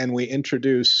 And we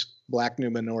introduce Black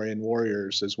Numenorian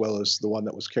warriors as well as the one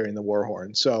that was carrying the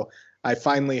Warhorn. So I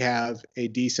finally have a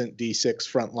decent D6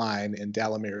 front line in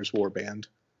Dalamir's warband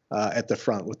at the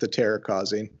front with the terror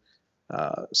causing.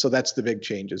 So that's the big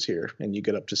changes here. And you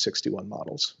get up to 61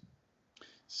 models.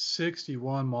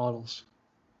 61 models.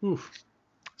 Oof.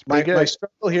 My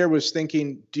struggle here was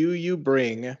thinking, do you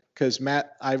bring, because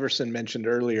Matt Iverson mentioned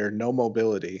earlier, no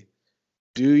mobility.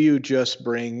 Do you just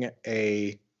bring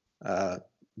a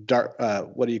dark,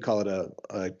 what do you call it?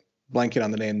 A blanket on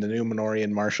the name, the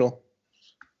Numenorian Marshal?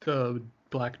 The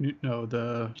Black,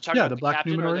 the Black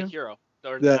Captain Numenorian? or the hero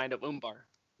or the Knight of Umbar.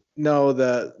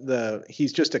 No,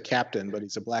 he's just a captain, but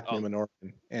he's a Black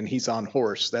Numenorian, and he's on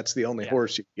horse. That's the only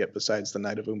horse you can get besides the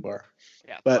Knight of Umbar.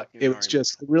 Yeah, but it was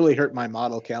just really hurt my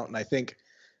model count, and I think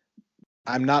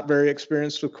I'm not very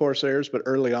experienced with Corsairs, but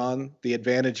early on, the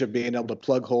advantage of being able to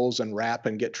plug holes and wrap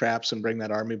and get traps and bring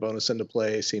that army bonus into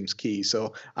play seems key.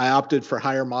 So I opted for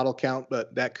higher model count,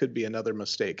 but that could be another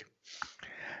mistake.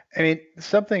 I mean,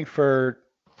 something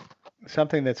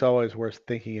that's always worth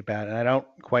thinking about, and I don't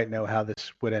quite know how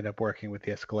this would end up working with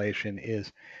the escalation,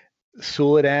 is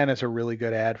Suladan is a really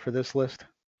good ad for this list.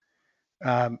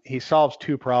 He solves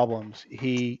 2 problems.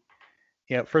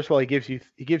 First of all, he gives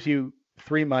you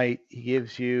 3 might. He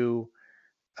gives you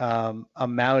a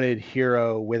mounted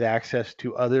hero with access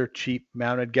to other cheap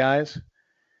mounted guys.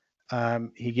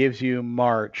 He gives you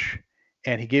march,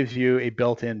 and he gives you a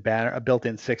built-in banner, a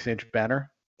built-in 6-inch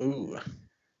banner. Ooh.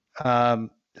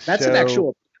 That's an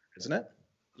actual, isn't it?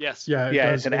 Yes. Yeah.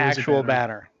 It's an actual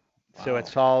banner. Wow. So it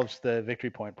solves the victory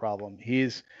point problem.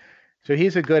 He's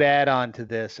a good add-on to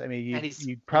this. I mean,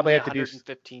 you probably have to do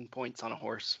 115 points on a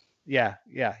horse. Yeah.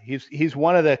 He's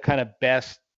one of the kind of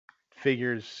best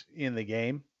figures in the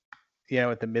game,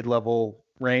 at the mid-level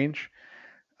range.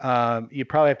 You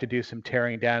probably have to do some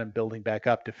tearing down and building back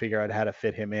up to figure out how to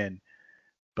fit him in.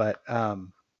 But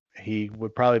he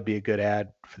would probably be a good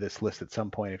ad for this list at some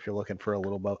point if you're looking for a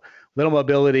little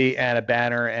mobility and a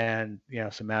banner and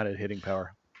some mounted hitting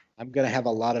power. I'm going to have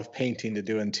a lot of painting to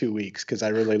do in 2 weeks because I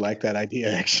really like that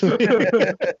idea, actually.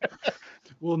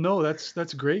 Well, no,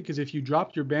 that's great because if you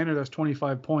dropped your banner, that's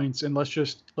 25 points. And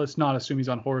let's not assume he's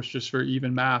on horse just for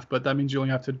even math, but that means you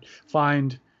only have to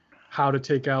find how to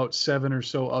take out 7 or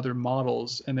so other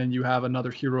models, and then you have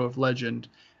another hero of legend.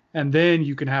 And then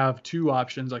you can have 2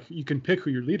 options. Like you can pick who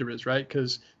your leader is, right?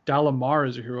 Because Dalamar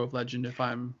is a hero of legend.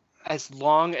 As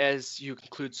long as you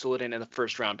include Suladan in the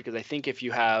first round, because I think if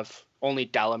you have only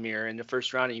Dalamir in the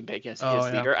first round and you make his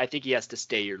leader, I think he has to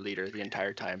stay your leader the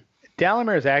entire time.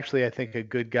 Dalamir is actually, I think, a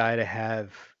good guy to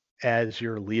have as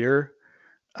your leader,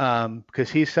 because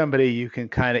he's somebody you can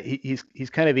he's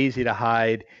kind of easy to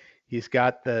hide. He's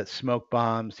got the smoke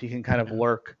bombs. He can kind of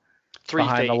lurk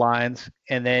behind the lines,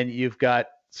 and then you've got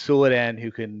Suladan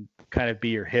who can kind of be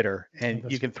your hitter, and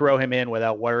you can throw him in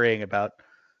without worrying about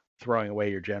throwing away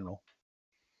your general.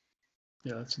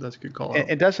 Yeah, that's a good call.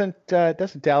 And doesn't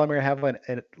Dalamir have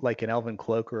an elven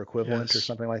cloak or equivalent or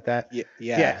something like that?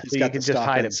 Yeah. So you can just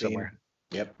hide him somewhere.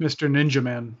 Yep. Mr. Ninja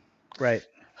Man. Right.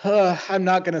 I'm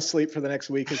not going to sleep for the next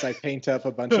week as I paint up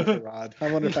a bunch of Farad.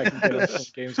 I wonder if I can get it from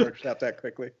Games Workshop that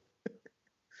quickly.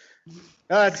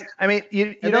 I mean,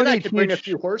 you don't need to bring a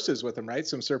few horses with them, right?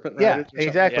 Some serpent riders. Yeah,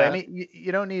 exactly. I mean,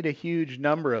 you don't need a huge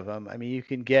number of them. I mean, you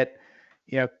can get,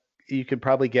 you could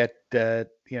probably get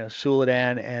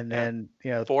Suladan and then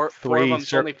four of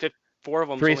them's only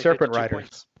 3 Serpent Riders.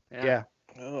 Points. Yeah.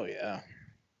 Oh yeah.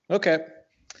 Okay.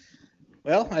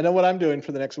 Well, I know what I'm doing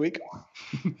for the next week.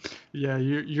 Yeah,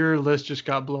 your list just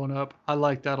got blown up. I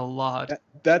like that a lot.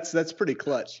 That's pretty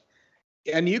clutch.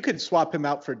 And you could swap him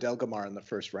out for Delgamar in the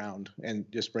first round and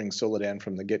just bring Suladan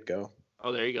from the get-go.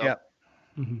 Oh, there you go. Yeah.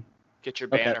 Mm-hmm. Get your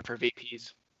banner for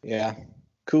VPs. Yeah.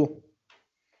 Cool.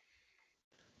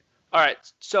 All right.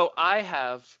 So I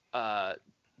have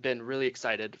been really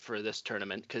excited for this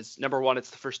tournament because, number one,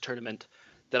 it's the first tournament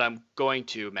that I'm going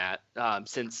to, Matt,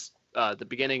 since the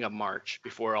beginning of March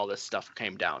before all this stuff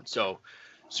came down. So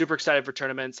super excited for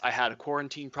tournaments. I had a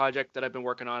quarantine project that I've been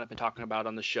working on. I've been talking about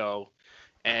on the show.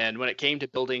 And when it came to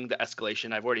building the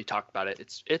Escalation, I've already talked about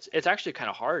it. It's actually kind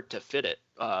of hard to fit it.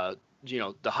 The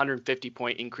 150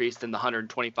 point increase, then the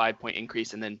 125 point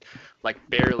increase, and then like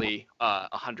barely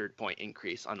 100 point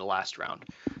increase on the last round.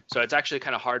 So it's actually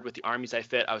kind of hard with the armies I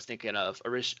fit. I was thinking of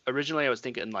originally I was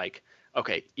thinking like,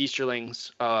 okay,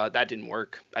 Easterlings, that didn't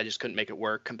work. I just couldn't make it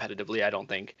work competitively, I don't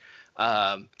think.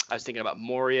 I was thinking about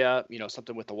Moria,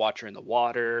 something with the Watcher in the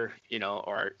water,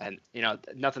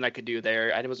 nothing I could do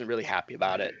there. I wasn't really happy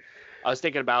about it. I was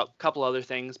thinking about a couple other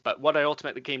things, but what I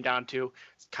ultimately came down to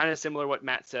is kind of similar to what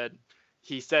Matt said.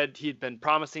 He said he'd been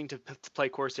promising to play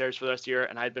Corsairs for the rest of the year,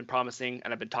 and I'd been promising,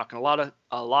 and I've been talking a lot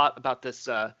about this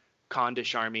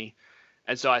Khandish army.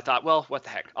 And so I thought, well, what the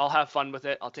heck? I'll have fun with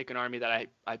it. I'll take an army that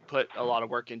I put a lot of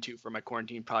work into for my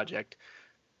quarantine project.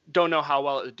 Don't know how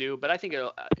well it would do, but I think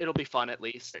it'll be fun at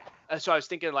least. So I was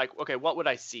thinking like, okay, what would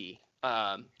I see?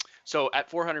 So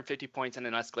at 450 points in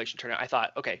an Escalation tournament, I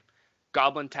thought, okay,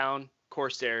 Goblin Town,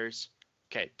 Corsairs,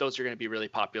 okay, those are going to be really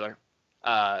popular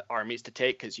armies to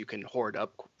take because you can hoard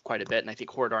up quite a bit, and I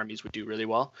think horde armies would do really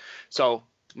well. So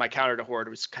my counter to horde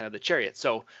was kind of the chariot.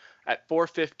 So at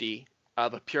 450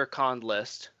 of a pure Khand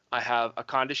list, I have a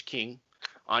Khandish king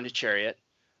on a chariot.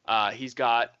 He's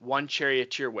got 1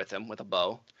 charioteer with him with a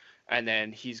bow, and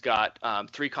then he's got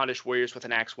 3 Khandish warriors with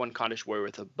an axe, 1 Khandish warrior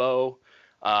with a bow.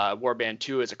 Warband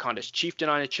 2 is a Khandish chieftain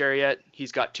on a chariot.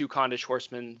 He's got 2 Khandish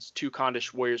horsemen, 2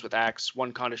 Khandish warriors with axe,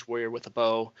 1 Khandish warrior with a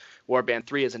bow. Warband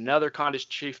 3 is another Khandish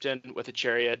chieftain with a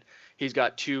chariot. He's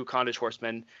got 2 Khandish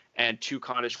horsemen and 2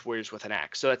 Khandish warriors with an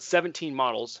axe. So that's 17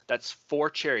 models. That's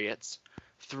 4 chariots.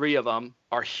 3 of them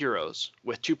are heroes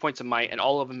with 2 points of might, and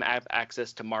all of them have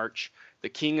access to march. The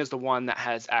king is the one that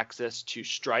has access to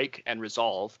strike and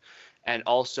resolve. And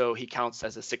also he counts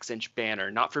as a 6-inch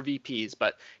banner, not for VPs,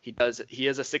 but he is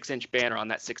a 6-inch banner on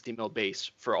that 60 mil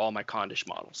base for all my Khandish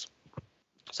models.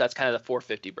 So that's kind of the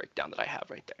 450 breakdown that I have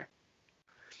right there.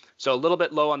 So a little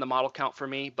bit low on the model count for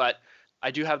me, but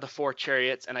I do have the 4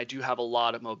 chariots and I do have a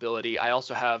lot of mobility. I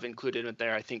also have included in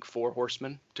there, I think 4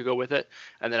 horsemen to go with it,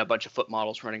 and then a bunch of foot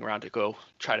models running around to go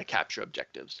try to capture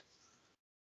objectives.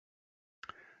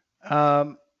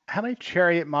 How many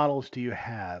chariot models do you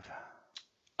have?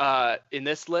 In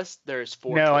this list, there's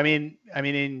 4. No, total. I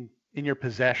mean in your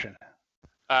possession.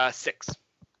 6.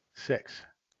 6.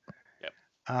 Yep.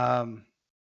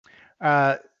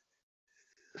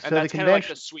 So and that's kind of like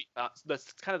the sweet.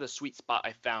 That's kind of the sweet spot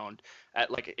I found at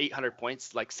like 800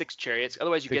 points, like 6 chariots.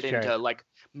 Otherwise, you get into like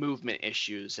movement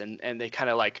issues, and they kind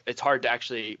of like it's hard to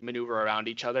actually maneuver around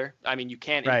each other. I mean, you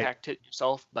can impact it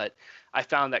yourself, but I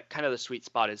found that kind of the sweet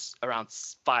spot is around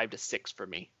 5 to 6 for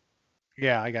me.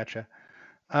 Yeah, I gotcha.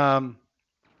 I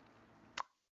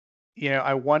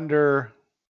wonder.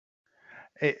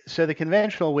 So the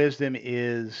conventional wisdom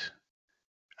is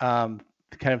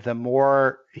kind of the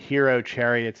more hero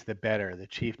chariots, the better, the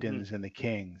chieftains and the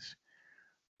kings.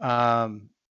 And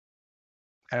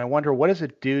I wonder, what does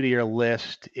it do to your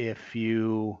list if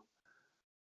you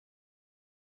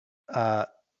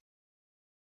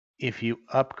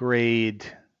upgrade?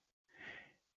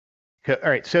 All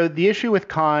right. So the issue with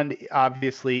Khand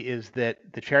obviously is that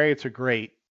the chariots are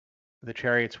great. The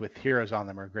chariots with heroes on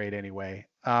them are great anyway.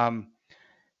 But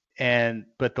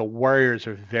the warriors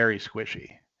are very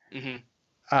squishy. Mm-hmm.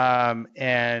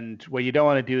 And what you don't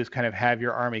want to do is kind of have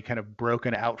your army kind of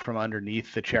broken out from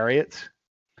underneath the chariots.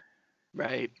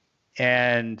 Right.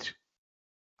 And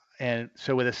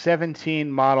so with a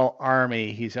 17 model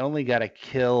army, he's only got to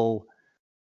kill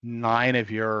 9 of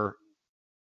your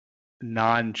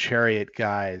non-chariot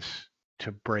guys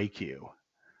to break you.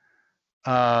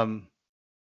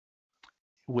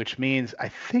 Which means I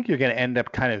think you're going to end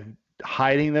up kind of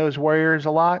hiding those warriors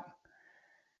a lot.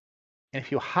 And if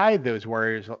you hide those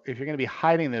warriors, if you're going to be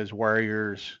hiding those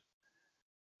warriors,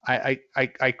 I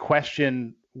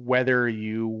question whether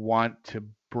you want to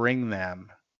bring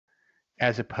them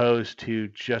as opposed to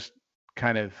just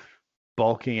kind of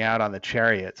bulking out on the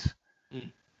chariots.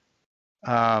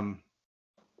 The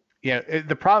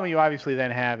problem you obviously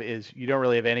then have is you don't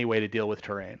really have any way to deal with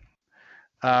terrain,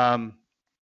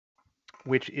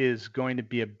 which is going to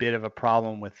be a bit of a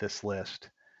problem with this list.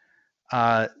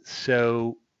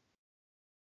 So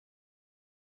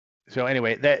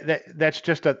anyway, that's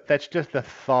just a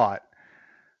thought.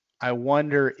 I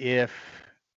wonder if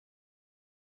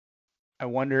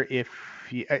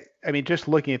just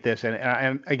looking at this,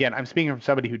 and again, I'm speaking from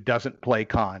somebody who doesn't play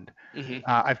Khand.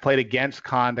 I've played against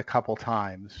Khand a couple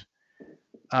times,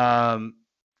 and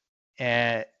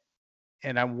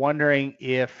I'm wondering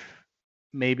if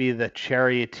maybe the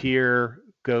charioteer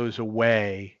goes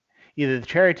away. Either the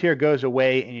charioteer goes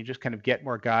away and you just kind of get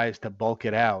more guys to bulk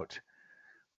it out,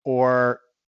 or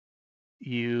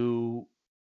you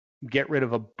get rid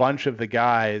of a bunch of the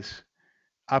guys,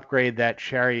 upgrade that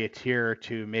charioteer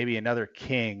to maybe another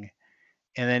king,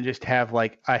 and then just have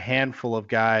like a handful of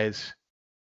guys.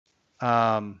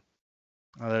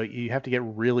 Although you have to get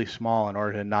really small in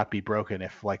order to not be broken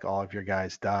if like all of your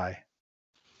guys die.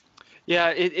 Yeah,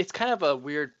 it's kind of a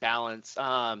weird balance.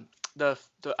 Most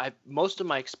of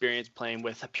my experience playing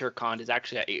with a pure Khand is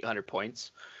actually at 800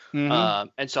 points.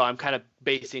 And so I'm kind of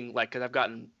basing because I've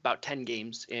gotten about 10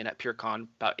 games in at pure Khand,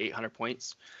 about 800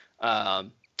 points.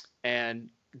 And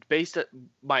based on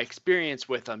my experience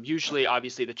with them, usually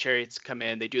obviously the chariots come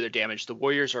in, they do their damage. The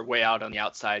warriors are way out on the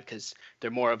outside because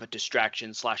they're more of a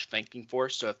distraction / flanking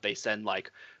force. So if they send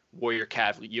like warrior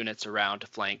cav units around to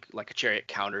flank, like a chariot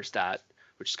counters that,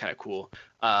 which is kind of cool.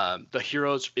 The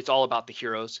heroes, it's all about the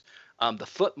heroes. The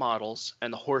foot models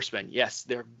and the horsemen, yes,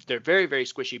 they're very, very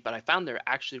squishy, but I found they're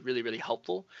actually really, really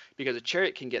helpful because a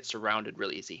chariot can get surrounded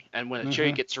really easy. And when a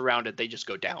chariot gets surrounded, they just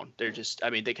go down. They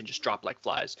can just drop like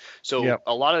flies. So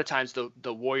a lot of the times the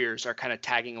warriors are kind of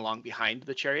tagging along behind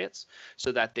the chariots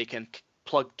so that they can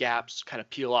plug gaps, kind of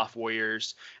peel off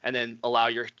warriors, and then allow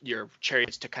your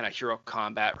chariots to kind of hero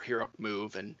combat, hero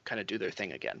move, and kind of do their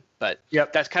thing again. But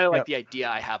that's kind of like the idea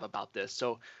I have about this.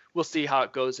 So we'll see how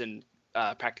it goes in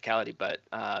practicality, but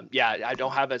I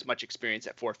don't have as much experience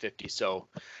at 450, so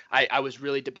I was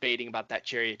really debating about that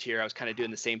charioteer. I was kind of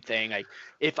doing the same thing.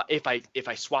 If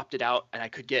I swapped it out and I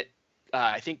could get,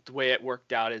 I think the way it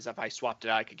worked out is if I swapped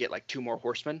it out, I could get like 2 more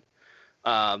horsemen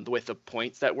with the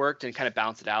points that worked and kind of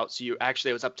balance it out. So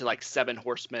it was up to like 7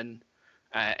 horsemen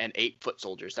and 8 foot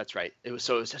soldiers. That's right. It was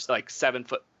just like 7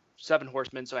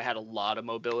 horsemen, so I had a lot of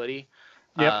mobility.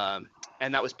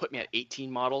 And that was put me at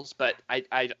 18 models, but I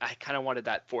kind of wanted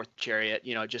that 4th chariot,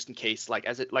 just in case, like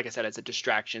I said, as a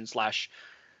distraction /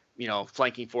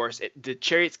 flanking force. The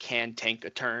chariots can tank a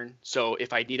turn, so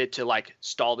if I needed to like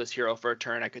stall this hero for a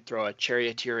turn, I could throw a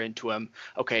charioteer into him.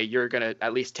 Okay, you're gonna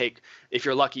at least take, if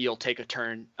you're lucky, you'll take a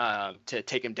turn to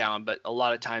take him down. But a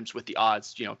lot of times with the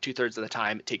odds, 2/3 of the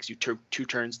time, it takes you 2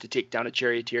 turns to take down a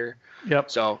charioteer.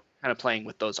 So kind of playing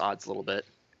with those odds a little bit.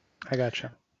 I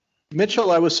gotcha.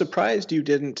 Mitchell, I was surprised you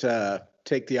didn't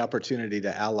take the opportunity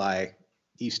to ally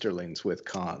Easterlings with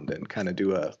Khand and kind of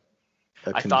do a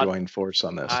conjoined force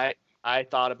on this. I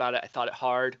thought about it. I thought it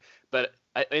hard, but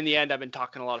in the end, I've been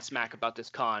talking a lot of smack about this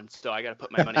Khand, so I got to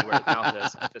put my money where the mouth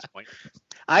is at this point.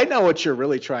 I know what you're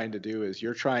really trying to do is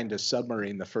you're trying to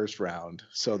submarine the first round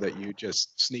so that you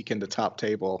just sneak into top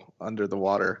table under the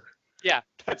water. Yeah,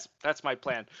 that's my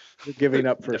plan. You're giving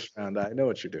up first round. I know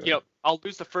what you're doing. I'll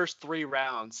lose the first 3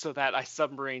 rounds so that I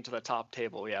submarine to the top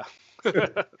table. Yeah.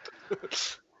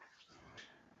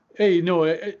 Hey,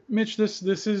 no, Mitch, this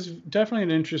is definitely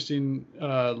an interesting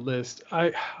list.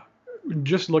 I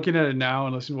just looking at it now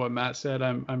and listening to what Matt said,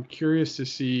 I'm curious to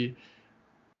see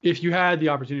if you had the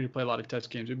opportunity to play a lot of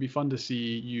test games. It'd be fun to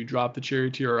see you drop the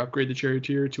charioteer or upgrade the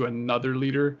charioteer to another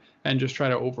leader and just try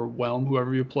to overwhelm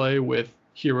whoever you play with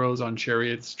heroes on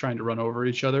chariots trying to run over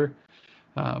each other.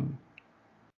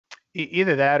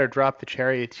 Either that or drop the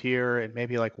charioteer and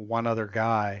maybe like one other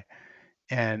guy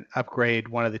and upgrade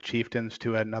one of the chieftains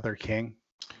to another king.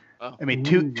 Oh. I mean,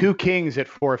 two kings at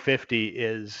 450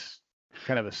 is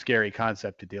kind of a scary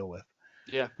concept to deal with.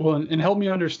 Yeah. Well, and help me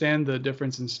understand the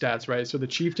difference in stats, right? So the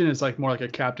chieftain is like more like a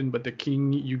captain, but the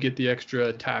king, you get the extra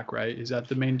attack, right? Is that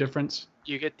the main difference?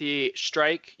 You get the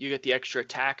strike, you get the extra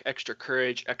attack, extra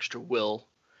courage, extra will,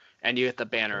 and you get the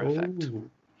banner effect.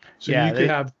 So you could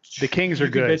have the kings are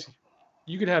good.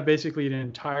 You could have basically an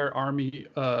entire army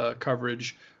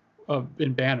coverage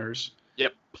in banners.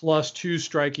 Yep. Plus 2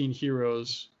 striking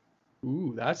heroes.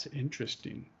 Ooh, that's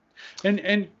interesting.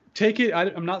 And take it.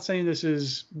 I'm not saying this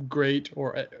is great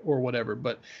or whatever,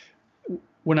 but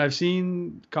when I've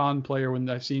seen Khand play, or when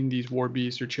I've seen these War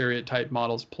Beast or Chariot type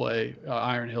models play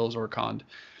Iron Hills or Khand,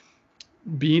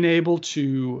 being able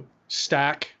to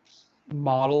stack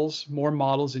more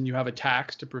models than you have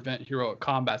attacks to prevent heroic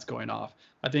combats going off.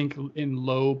 I think in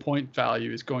low point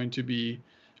value is going to be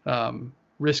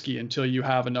risky until you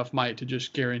have enough might to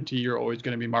just guarantee you're always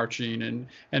going to be marching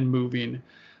and moving.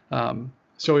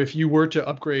 So if you were to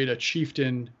upgrade a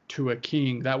chieftain to a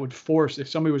king, that would force, if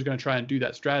somebody was going to try and do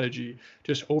that strategy,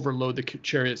 just overload the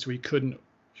chariot so he couldn't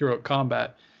heroic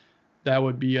combat, that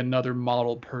would be another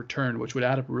model per turn, which would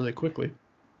add up really quickly.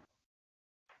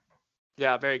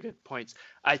 Yeah, very good points.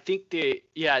 I think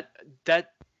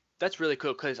that's really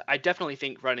cool, because I definitely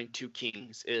think running 2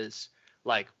 kings is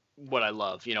like what I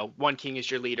love. You know, 1 king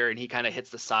is your leader and he kind of hits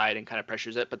the side and kind of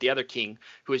pressures it, but the other king,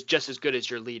 who is just as good as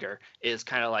your leader, is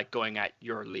kind of like going at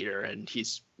your leader, and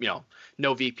he's, you know,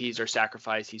 no VPs or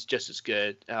sacrifice. He's just as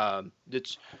good.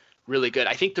 It's really good.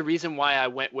 I think the reason why I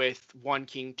went with 1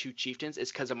 king, 2 chieftains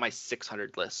is because of my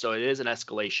 600 list. So it is an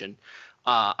escalation.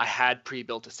 I had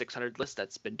pre-built a 600 list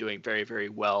that's been doing very, very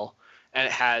well, and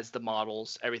it has the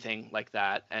models, everything like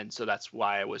that, and so that's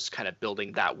why I was kind of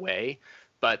building that way.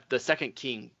 But the second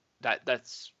king,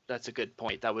 that's a good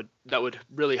point. That would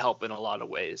really help in a lot of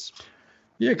ways.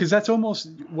 Yeah, because that's almost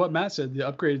what Matt said. The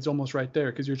upgrade is almost right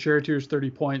there, because your charioteer is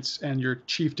 30 points and your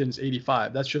chieftain's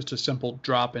 85. That's just a simple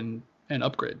drop and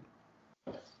upgrade.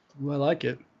 Well, I like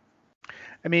it.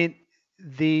 I mean,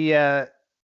 the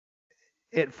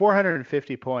at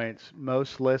 450 points,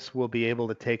 most lists will be able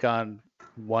to take on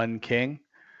 1 king.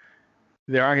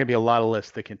 There aren't going to be a lot of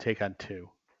lists that can take on 2.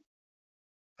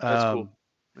 That's cool.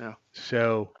 Yeah.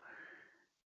 So,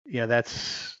 yeah,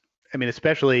 that's. I mean,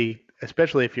 especially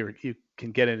if you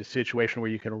can get in a situation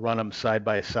where you can run them side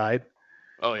by side.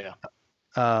 Oh yeah.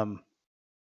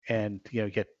 And you know,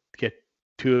 get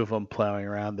 2 of them plowing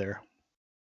around there.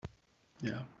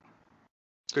 Yeah.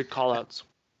 Good call outs.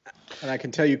 And I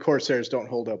can tell you, Corsairs don't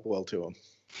hold up well to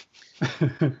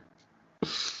them.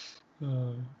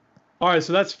 All right,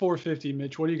 so that's 450.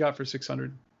 Mitch, what do you got for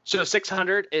 600? So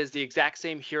 600 is the exact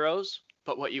same heroes,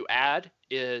 but what you add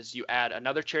is you add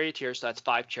another charioteer, so that's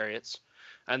 5 chariots.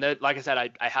 And then, like I said,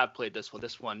 I have played this one.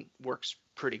 This one works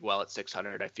pretty well at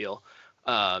 600, I feel.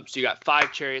 So you got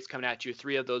 5 chariots coming at you.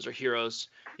 3 of those are heroes.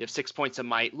 You have 6 points of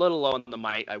might. Little low on the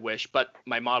might, I wish, but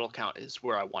my model count is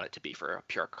where I want it to be for a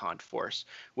pure con force,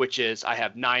 which is I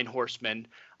have 9 horsemen.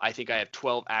 I think I have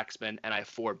 12 axemen, and I have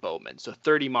 4 bowmen. So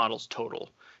 30 models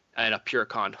total, and a pure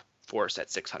con force at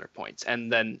 600 points.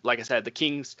 And then, like I said, the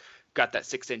kings got that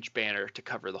 6-inch banner to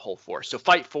cover the whole force. So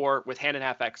fight 4 with hand and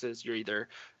half X's. You're either,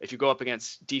 if you go up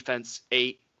against defense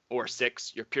 8 or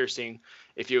 6, you're piercing.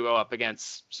 If you go up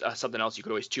against something else, you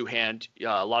could always 2-hand.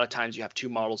 A lot of times you have 2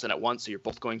 models in at once, so you're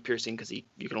both going piercing, because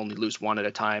you can only lose 1 at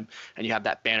a time, and you have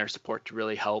that banner support to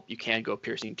really help. You can go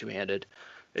piercing 2-handed.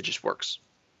 It just works.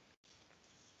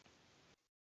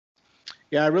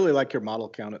 Yeah, I really like your model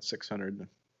count at 600.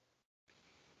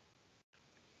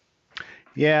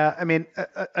 Yeah, I mean,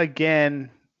 again,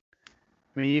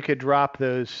 I mean, you could drop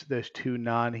those 2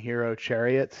 non-hero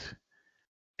chariots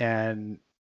and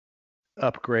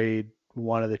upgrade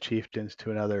one of the chieftains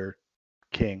to another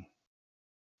king.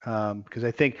 Because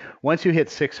I think once you hit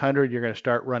 600, you're going to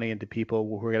start running into people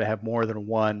who are going to have more than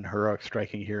 1 heroic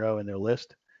striking hero in their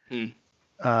list. And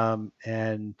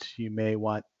you may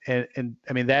want, and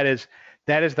I mean, that is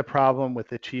the problem with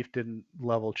the chieftain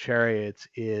level chariots,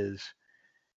 is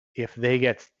if they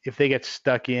get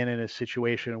stuck in a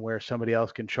situation where somebody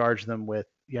else can charge them with,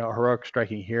 you know, a heroic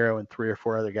striking hero and 3 or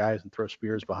 4 other guys and throw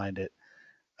spears behind it,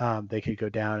 they could go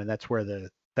down, and that's where the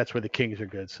kings are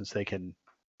good, since they can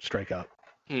strike up.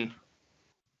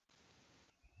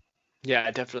 Yeah,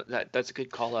 definitely. That's a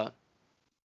good call out.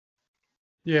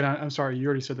 Yeah, and I'm sorry, you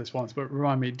already said this once, but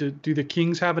remind me, do the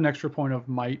kings have an extra point of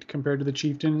might compared to the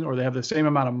chieftain, or they have the same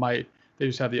amount of might, they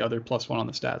just have the other +1 on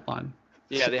the stat line?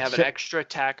 Yeah, they have an extra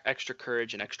attack, extra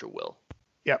courage, and extra will.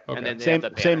 Yep. Okay. And then they same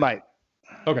have the same might.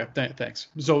 Okay, thanks.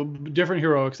 So different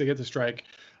heroics, they get to strike,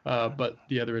 but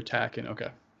the other attack, and okay,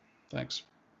 thanks.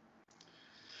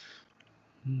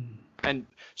 And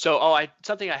so,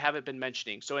 something I haven't been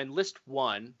mentioning. So in list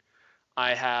 1,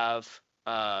 I have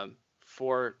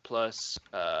 4 plus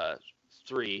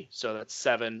 3, so that's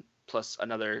 7 plus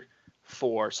another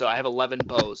 4. So I have 11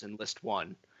 bows in list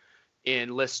 1.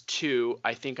 In list 2,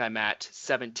 I think I'm at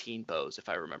 17 bows, if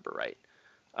I remember right.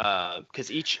 Because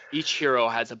each hero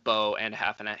has a bow and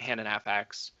hand and half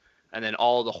axe, and then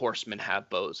all the horsemen have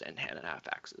bows and hand and half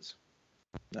axes.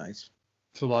 Nice.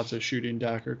 So lots of shooting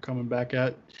dagger coming back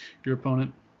at your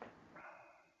opponent.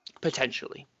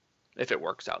 Potentially, if it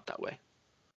works out that way.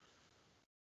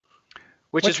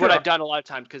 Which is what I've done a lot of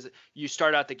times, because you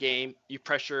start out the game, you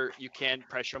can pressure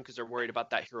them because they're worried about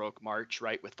that heroic march,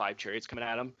 right, with 5 chariots coming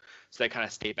at them. So they kind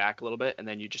of stay back a little bit, and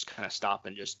then you just kind of stop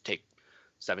and just take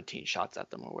 17 shots at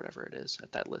them or whatever it is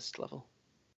at that list level.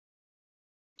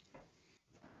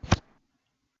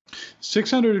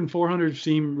 600 and 400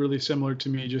 seem really similar to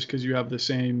me, just because you have the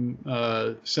same,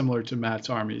 similar to Matt's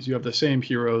armies. You have the same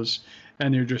heroes,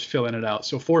 and you're just filling it out.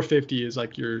 So 450 is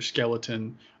like your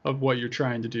skeleton of what you're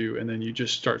trying to do, and then you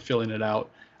just start filling it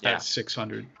out at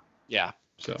 600. Yeah.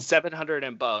 So 700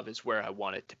 and above is where I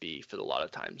want it to be for a lot of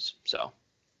times. So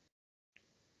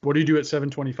what do you do at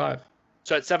 725?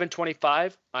 So at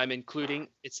 725, I'm including,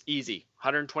 it's easy,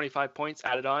 125 points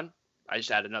added on. I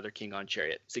just add another king on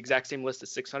chariot. It's the exact same list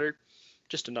as 600,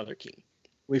 just another king.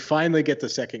 We finally get the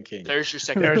second king. There's your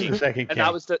second There's king. the second king. And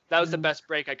that was the best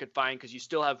break I could find, because you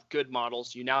still have good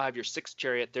models. You now have your 6th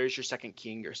chariot. There's your second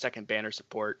king, your second banner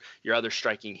support, your other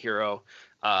striking hero.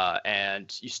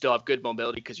 And you still have good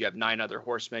mobility because you have 9 other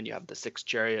horsemen. You have the 6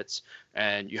 chariots,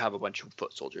 and you have a bunch of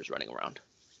foot soldiers running around.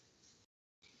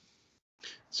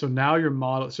 So now your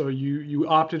model, so you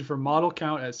opted for model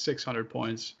count at 600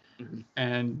 points,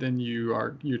 and then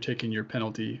you're taking your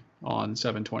penalty on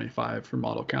 725 for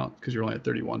model count because you're only at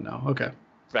 31 now. Okay.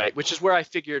 Right, which is where I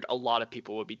figured a lot of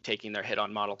people would be taking their hit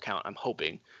on model count. I'm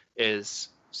hoping is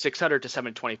 600 to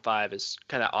 725 is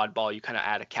kind of oddball. You kind of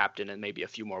add a captain and maybe a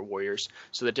few more warriors.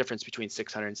 So the difference between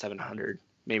 600 and 700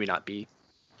 maybe not be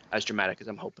as dramatic as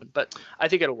I'm hoping, but I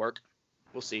think it'll work.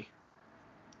 We'll see.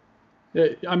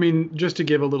 I mean, just to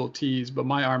give a little tease, but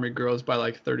my army grows by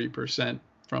like 30%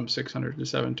 from 600 to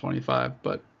 725.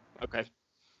 But okay,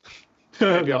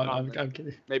 maybe I'm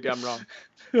kidding. Maybe I'm wrong.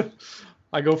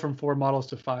 I go from 4 models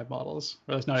to 5 models.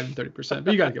 Well, that's not even 30%,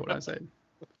 but you got to get what I'm saying.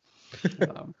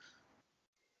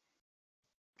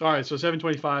 All right, so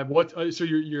 725. So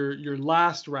your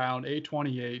last round,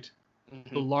 828,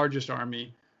 the largest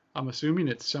army. I'm assuming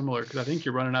it's similar because I think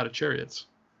you're running out of chariots.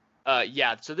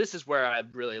 Yeah, so this is where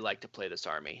I'd really like to play this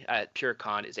army. At Pure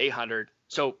Con is 800.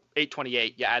 So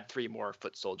 828, you add 3 more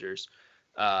foot soldiers.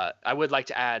 I would like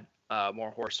to add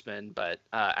more horsemen, but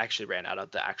I actually ran out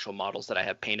of the actual models that I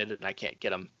have painted, and I can't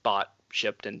get them bought,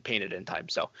 shipped, and painted in time.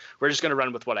 So we're just going to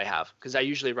run with what I have, because I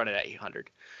usually run it at 800.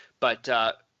 But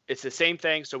it's the same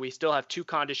thing. So we still have 2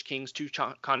 Condish kings, 2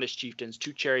 Condish chieftains,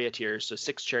 2 charioteers, so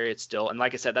 6 chariots still. And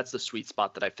like I said, that's the sweet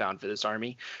spot that I found for this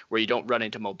army, where you don't run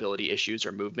into mobility issues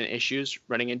or movement issues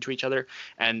running into each other.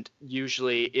 And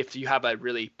usually if you have a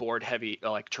really board heavy,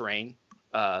 like terrain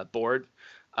board,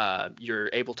 you're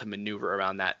able to maneuver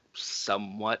around that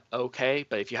somewhat okay.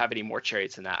 But if you have any more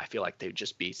chariots than that, I feel like they would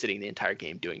just be sitting the entire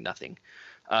game doing nothing.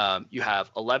 You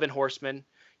have 11 horsemen.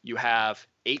 You have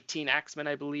 18 axemen,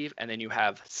 I believe, and then you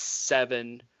have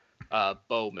 7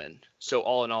 bowmen. So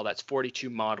all in all, that's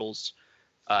 42 models,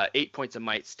 8 points of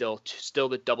might, still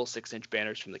the double 6-inch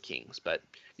banners from the kings, but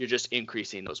you're just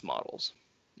increasing those models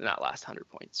in that last 100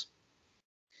 points.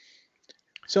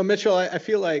 So Mitchell, I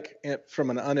feel like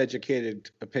from an uneducated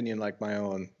opinion like my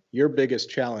own, your biggest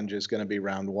challenge is going to be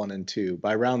round 1 and 2.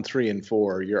 By round 3 and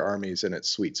 4, your army's in its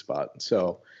sweet spot.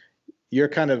 So you're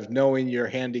kind of knowing you're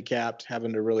handicapped,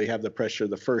 having to really have the pressure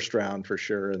the first round for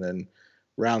sure, and then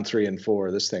round 3 and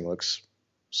 4, this thing looks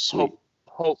sweet.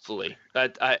 Hopefully,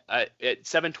 at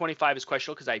 725 is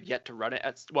questionable because I've yet to run it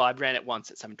I ran it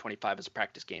once at 725 as a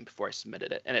practice game before I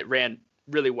submitted it, and it ran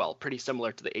really well, pretty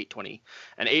similar to the 820,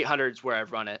 and 800 is where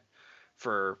I've run it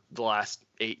for the last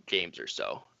 8 games or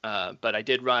so. But I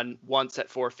did run once at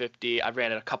 450. I've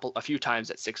ran it a few times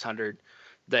at 600.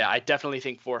 I definitely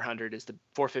think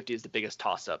 450 is the biggest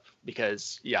toss-up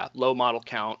because, low model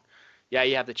count. Yeah,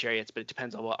 you have the chariots, but it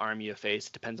depends on what army you face.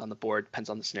 It depends on the board, depends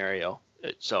on the scenario.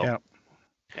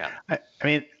 Yeah. I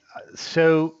mean,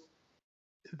 so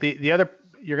the other,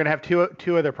 you're going to have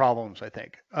two other problems, I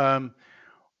think.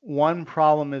 One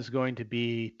problem is going to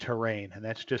be terrain, and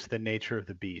that's just the nature of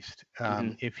the beast.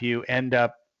 If you end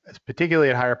up, particularly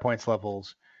at higher points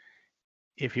levels,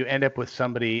 if you end up with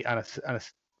somebody on a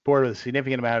board with a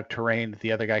significant amount of terrain that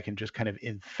the other guy can just kind of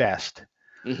infest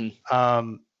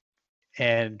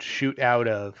and shoot out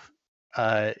of,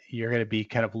 you're going to be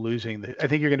kind of losing I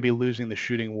think you're going to be losing the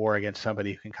shooting war against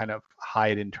somebody who can kind of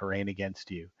hide in terrain against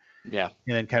you. Yeah.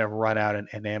 And then kind of run out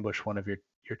and ambush one of your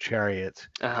chariots.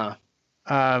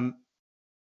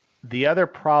 The other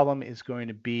problem is going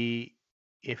to be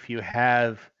if you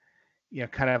have,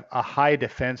 kind of a high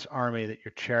defense army that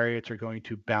your chariots are going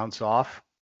to bounce off.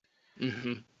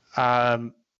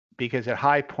 Because at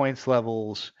high points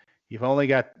levels, you've only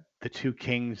got the 2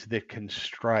 kings that can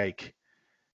strike.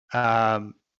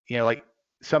 Like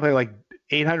something like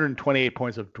 828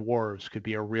 points of dwarves could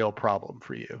be a real problem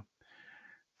for you.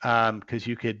 because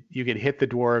you could hit the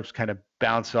dwarves, kind of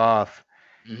bounce off,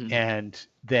 and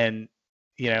then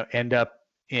end up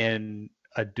in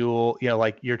a duel.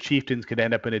 Like your chieftains could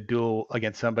end up in a duel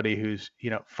against somebody who's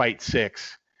fight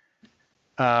 6,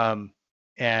 and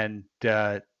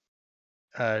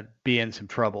be in some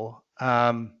trouble.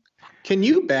 Can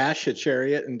you bash a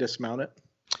chariot and dismount it?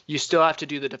 You still have to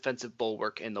do the defensive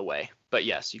bulwark in the way, but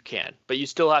yes, you can. But you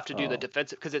still have to do the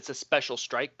defensive, because it's a special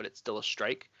strike, but it's still a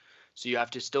strike. So you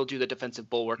have to still do the defensive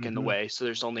bulwark in the way. So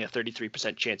there's only a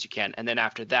 33% chance you can. And then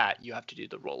after that, you have to do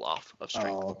the roll off of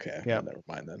strength. Oh, okay. Yeah, well, never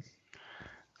mind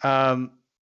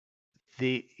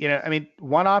then.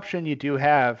 One option you do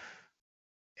have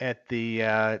at the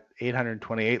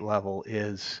 828 level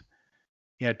is,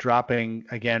 dropping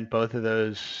again both of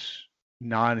those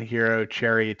non-hero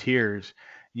charioteers.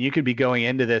 You could be going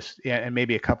into this, and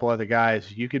maybe a couple other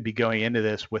guys. You could be going into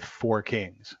this with 4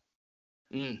 kings.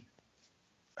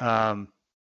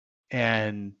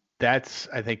 And that's,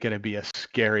 I think, going to be a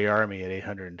scary army at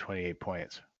 828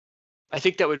 points. I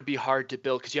think that would be hard to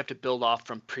build because you have to build off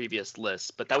from previous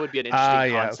lists, but that would be an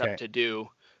interesting concept to do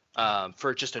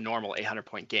for just a normal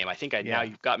 800-point game. I think now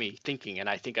you've got me thinking, and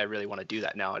I think I really want to do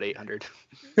that now at 800.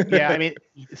 Yeah,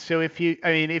 so if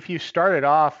you started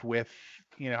off with,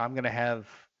 I'm going to have,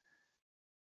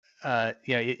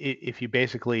 if you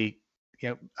basically,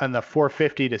 on the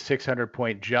 450 to 600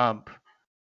 point jump,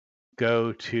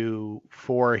 go to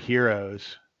 4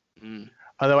 heroes.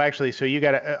 Although actually, so you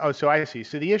got to, so I see.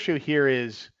 So the issue here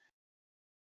is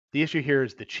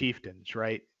the chieftains,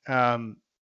 right?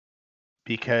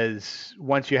 Because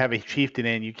once you have a chieftain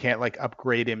in, you can't like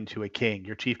upgrade him to a king.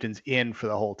 Your chieftain's in for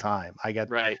the whole time. I got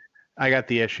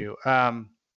the issue.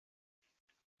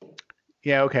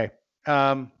 Okay.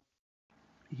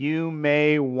 You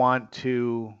may want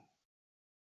to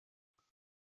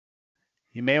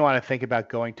think about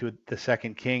going to the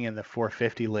second king in the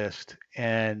 450 list,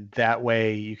 and that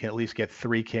way you can at least get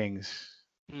 3 kings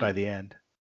by the end.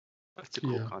 That's a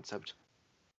cool concept.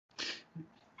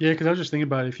 Yeah, because I was just thinking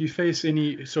about it. If you face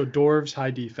dwarves,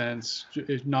 high defense,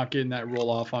 not getting that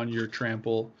roll off on your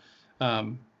trample,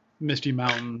 Misty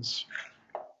Mountains,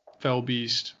 Fell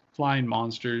Beast, Flying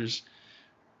Monsters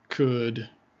could,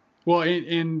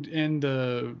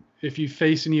 if you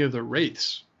face any of the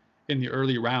wraiths in the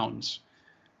early rounds,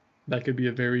 that could be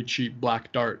a very cheap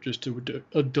black dart just to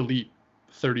delete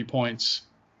 30 points.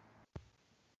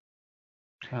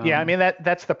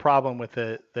 That's the problem with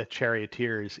the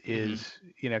charioteers is,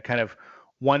 kind of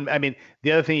one.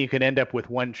 The other thing you could end up with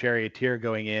one charioteer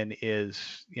going in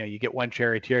is, you get one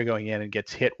charioteer going in and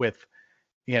gets hit with,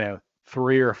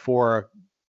 3 or 4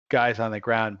 guys on the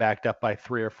ground backed up by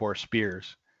 3 or 4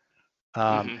 spears.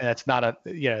 And that's not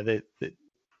you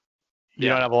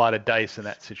don't have a lot of dice in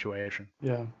that situation.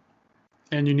 Yeah.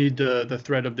 And you need the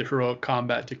threat of the heroic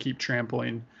combat to keep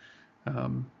trampling.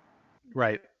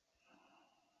 Right.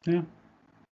 Yeah.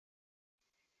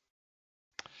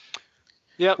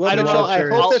 Yeah. Well, I don't know.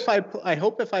 I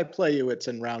hope if I play you, it's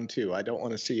in round 2. I don't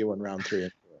want to see you in round 3.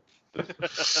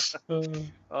 That's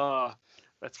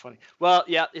funny. Well,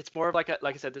 yeah, it's more of like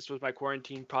I said, this was my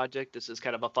quarantine project. This is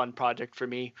kind of a fun project for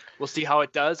me. We'll see how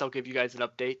it does. I'll give you guys an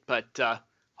update, but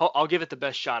I'll give it the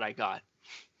best shot I got.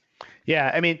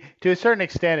 Yeah, to a certain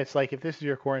extent, it's like if this is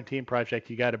your quarantine project,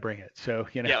 you got to bring it. So,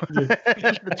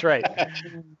 That's right.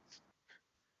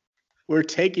 We're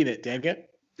taking it, dang it.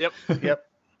 Yep. We're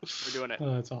doing it.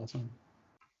 Oh, that's awesome.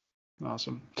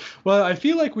 Awesome. Well, I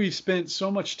feel like we've spent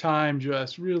so much time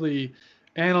just really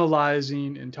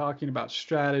analyzing and talking about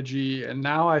strategy, and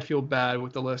now I feel bad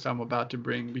with the list I'm about to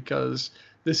bring because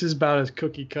this is about as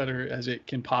cookie cutter as it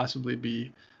can possibly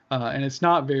be, and it's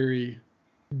not very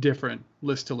different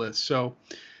list to list. So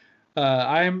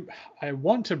I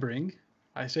want to bring,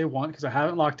 I say want because I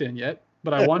haven't locked in yet,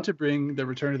 but I want to bring the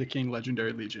Return of the King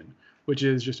Legendary Legion, which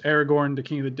is just Aragorn, the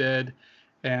King of the Dead,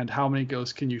 and how many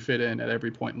ghosts can you fit in at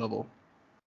every point level.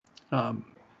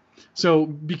 So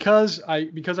because I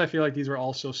feel like these are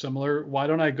all so similar, why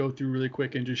don't I go through really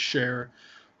quick and just share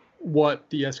what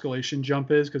the escalation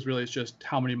jump is, because really it's just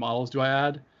how many models do I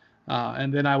add.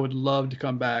 And then I would love to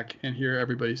come back and hear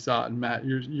everybody's thought. And Matt,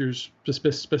 yours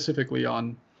specifically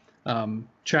on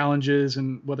challenges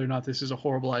and whether or not this is a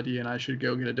horrible idea and I should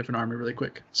go get a different army really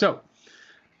quick. So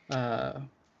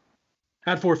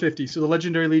at 450, so the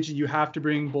Legendary Legion, you have to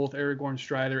bring both Aragorn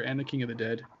Strider and the King of the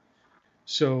Dead.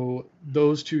 So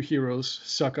those 2 heroes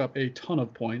suck up a ton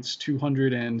of points,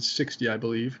 260, I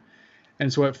believe.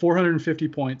 And so at 450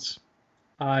 points,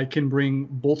 I can bring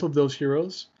both of those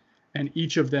heroes, and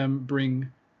each of them brings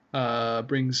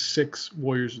 6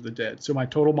 Warriors of the Dead. So my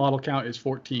total model count is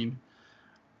 14,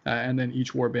 and then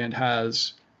each warband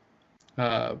has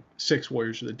 6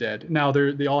 Warriors of the Dead. Now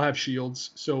they all have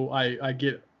shields, so I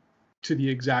get to the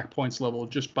exact points level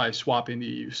just by swapping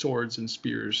the swords and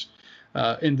spears.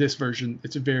 In this version,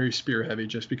 it's very spear heavy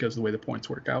just because of the way the points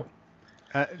work out.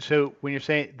 So when you're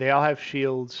saying they all have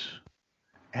shields,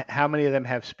 how many of them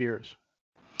have spears?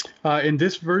 In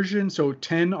this version, so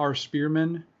 10 are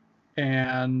spearmen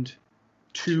and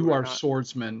 2 are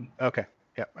swordsmen. Okay.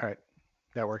 Yep. All right.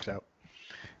 That works out.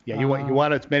 Yeah, you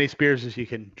want as many spears as you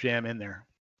can jam in there.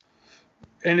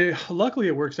 And luckily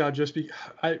it works out just because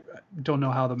I don't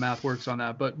know how the math works on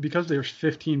that, but because there's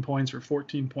 15 points or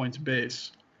 14 points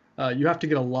base, you have to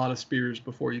get a lot of spears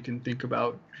before you can think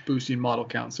about boosting model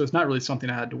count. So it's not really something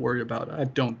I had to worry about, I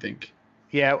don't think.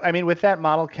 Yeah, I mean, with that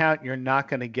model count, you're not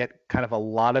going to get kind of a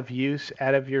lot of use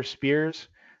out of your spears.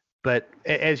 But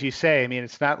as you say, I mean,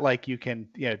 it's not like you can,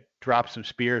 drop some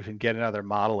spears and get another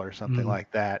model or something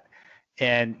like that.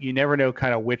 And you never know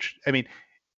kind of which, I mean,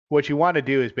 what you want to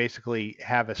do is basically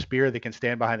have a spear that can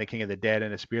stand behind the King of the Dead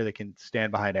and a spear that can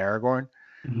stand behind Aragorn.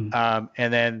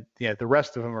 And then, the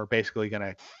rest of them are basically going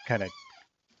to kind of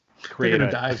create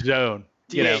a zone.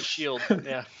 D8 shield,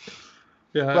 yeah.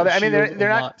 Yeah. Well, I mean, they're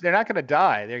not going to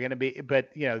die. They're going to be, but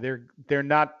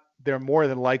they're more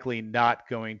than likely not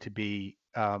going to be,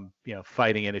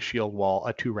 fighting in a shield wall,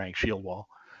 a 2-rank shield wall.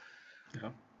 Yeah.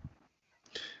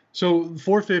 So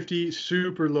 450,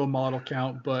 super low model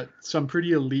count, but some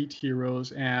pretty elite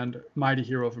heroes and mighty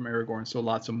hero from Aragorn, so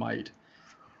lots of might.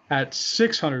 At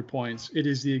 600 points, it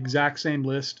is the exact same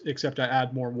list, except I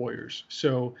add more warriors.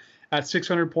 So at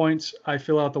 600 points, I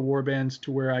fill out the warbands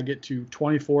to where I get to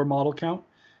 24 model count.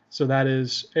 So that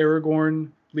is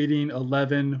Aragorn leading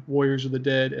 11 Warriors of the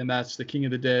Dead, and that's the King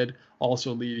of the Dead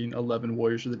also leading 11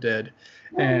 Warriors of the Dead.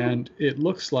 And it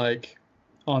looks like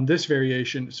on this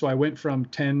variation, so I went from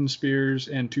 10 spears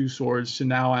and 2 swords to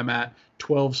now I'm at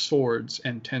 12 swords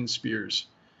and 10 spears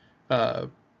to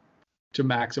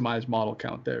maximize model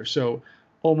count there. So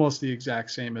almost the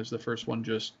exact same as the first one,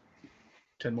 just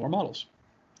 10 more models.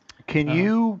 Can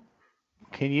you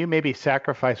maybe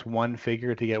sacrifice one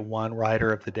figure to get one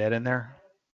Rider of the Dead in there?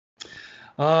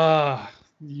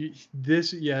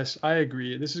 Yes, I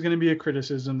agree. This is going to be a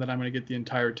criticism that I'm going to get the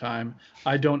entire time.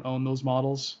 I don't own those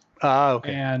models.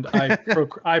 Okay. And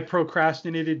I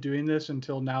procrastinated doing this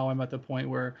until now. I'm at the point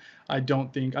where I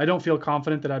don't feel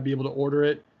confident that I'd be able to order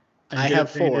it. I have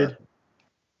 4.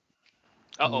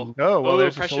 Uh-oh. Oh, well,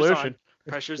 there's a solution.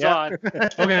 Pressure's on.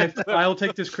 Okay, I'll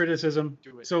take this criticism.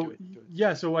 Do it.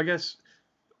 So I guess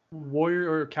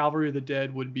Warrior or Cavalry of the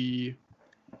Dead would be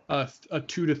a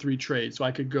 2 to 3 trade. So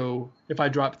I could go, if I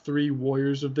drop 3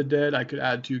 Warriors of the Dead, I could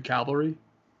add 2 Cavalry.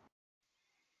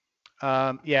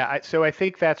 So I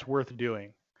think that's worth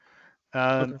doing.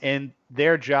 Okay. And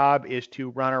their job is to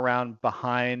run around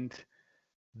behind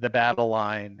the battle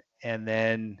line, and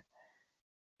then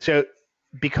so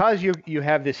because you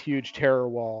have this huge terror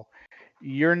wall,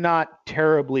 you're not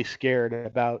terribly scared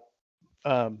about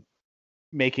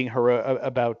losing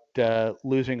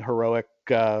heroic.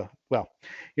 You're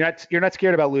not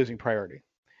scared about losing priority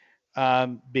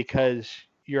because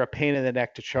you're a pain in the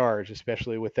neck to charge,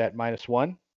 especially with that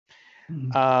 -1.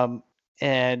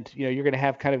 And you're going to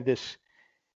have kind of this.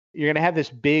 You're going to have this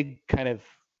big kind of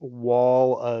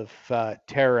wall of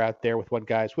terror out there with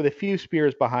with a few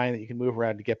spears behind that you can move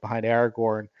around to get behind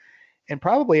Aragorn. And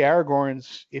probably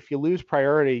Aragorn's, if you lose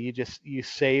priority, you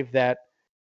save that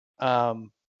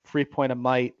free point of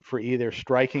might for either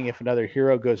striking if another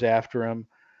hero goes after him,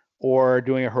 or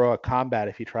doing a heroic combat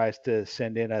if he tries to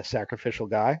send in a sacrificial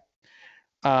guy.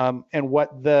 And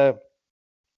what the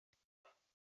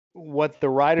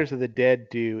Riders of the Dead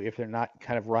do, if they're not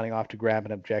kind of running off to grab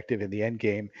an objective in the end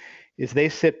game, is they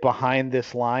sit behind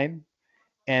this line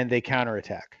and they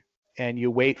counterattack. And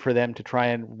you wait for them to try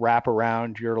and wrap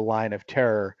around your line of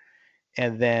terror,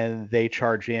 and then they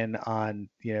charge in on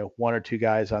 1 or 2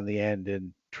 guys on the end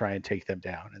and try and take them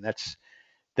down. And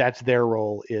that's their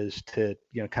role, is to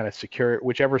kind of secure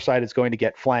whichever side is going to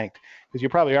get flanked, because you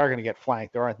probably are going to get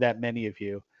flanked. There aren't that many of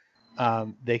you.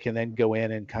 They can then go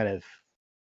in and kind of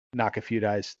knock a few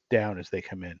guys down as they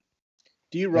come in.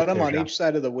 Do you run them on each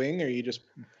side of the wing, or you just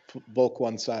bulk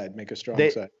one side, make a strong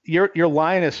side? Your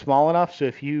line is small enough, so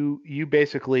if you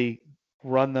basically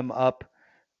run them up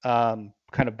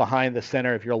kind of behind the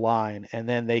center of your line, and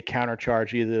then they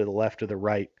countercharge either to the left or the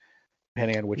right,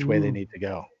 depending on which way they need to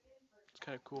go. It's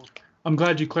kind of cool. I'm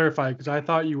glad you clarified, because I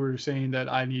thought you were saying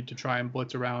that I need to try and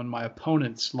blitz around my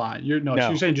opponent's line. You're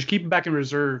saying just keep them back in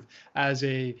reserve as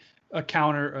a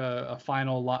counter, a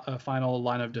final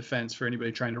line of defense for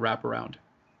anybody trying to wrap around.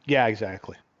 Yeah,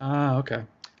 exactly. Okay.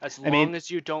 As long as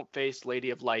you don't face Lady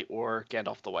of Light or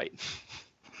Gandalf the White.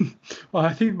 Well,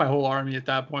 I think my whole army at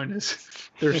that point is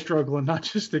they're struggling, not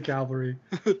just the cavalry.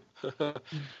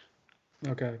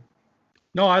 Okay.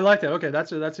 No, I like that. Okay,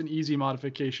 that's an easy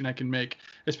modification I can make,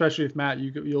 especially if Matt,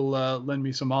 you'll lend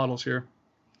me some models here.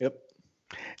 Yep.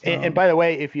 And by the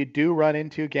way, if you do run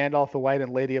into Gandalf the White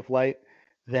and Lady of Light,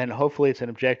 then hopefully it's an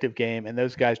objective game, and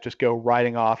those guys just go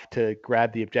riding off to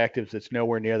grab the objectives that's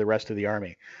nowhere near the rest of the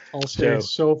army. I'll stay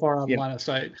so far out of line of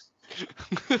sight.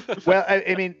 Well,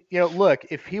 I mean, look,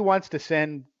 if he wants to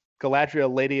send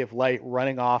Galadriel, Lady of Light,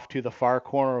 running off to the far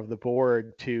corner of the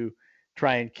board to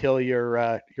try and kill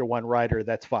your one rider,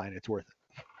 that's fine. It's worth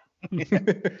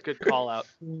it. Good call out.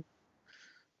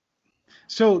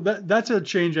 So that's a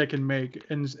change I can make,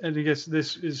 and I guess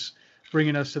this is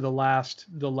bringing us to the last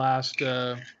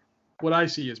what I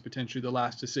see as potentially the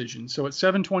last decision. So at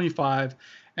 725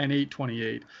 and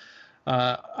 828,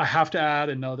 I have to add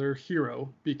another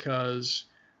hero because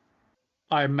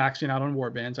I'm maxing out on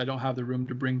warbands. I don't have the room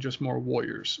to bring just more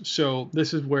warriors. So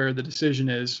this is where the decision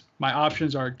is. My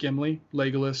options are Gimli,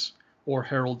 Legolas, or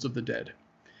Heralds of the Dead.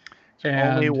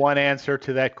 And only one answer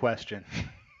to that question.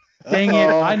 Dang it!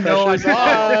 I know. I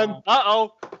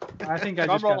think I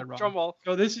just got it wrong. Drum roll.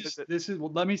 So this is.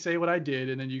 Well, let me say what I did,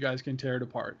 and then you guys can tear it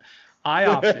apart. I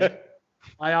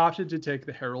opted to take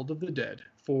the Herald of the Dead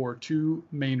for two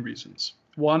main reasons.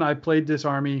 One, I played this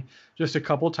army just a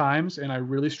couple times, and I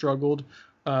really struggled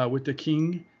with the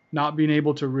king not being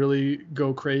able to really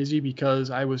go crazy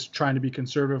because I was trying to be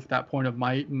conservative at that point of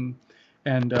might, and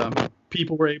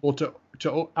people were able to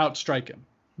outstrike him,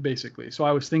 basically. So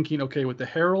I was thinking, okay, with the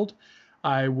Herald,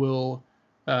 I will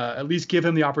at least give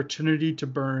him the opportunity to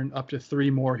burn up to 3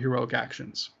 more heroic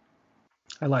actions.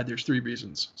 I lied. There's 3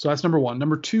 reasons. So that's number 1.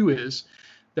 Number 2 is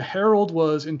the Herald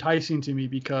was enticing to me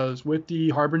because with the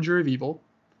Harbinger of Evil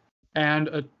and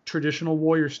a traditional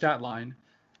warrior stat line,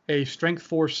 a Strength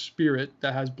Force Spirit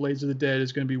that has Blades of the Dead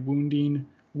is going to be wounding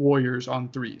warriors on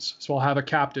 3s. So I'll have a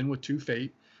captain with 2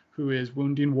 fate who is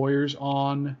wounding warriors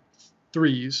on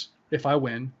 3s if I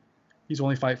win. He's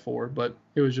only fight 4, but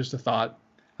it was just a thought.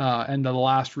 And the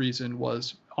last reason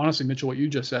was, honestly, Mitchell, what you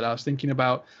just said. I was thinking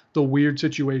about the weird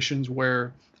situations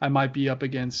where I might be up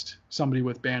against somebody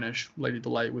with Banish, Lady of the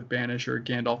Light with Banish, or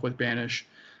Gandalf with Banish,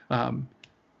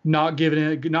 not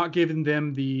giving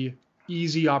them the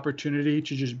easy opportunity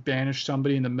to just banish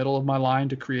somebody in the middle of my line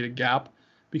to create a gap,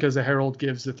 because the Herald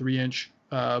gives the 3-inch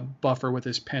buffer with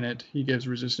his pennant. He gives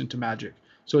resistant to magic.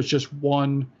 So it's just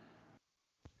one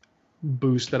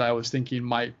boost that I was thinking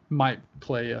might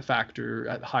play a factor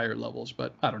at higher levels,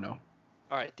 but I don't know.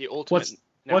 All right, the ultimate.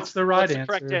 What's the right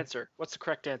answer? What's the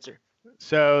correct answer?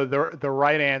 So the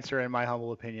right answer, in my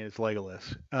humble opinion, is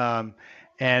Legolas.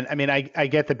 And I mean, I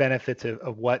get the benefits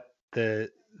of what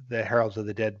the Heralds of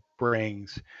the Dead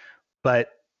brings, but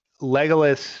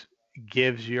Legolas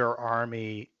gives your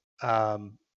army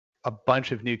a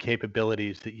bunch of new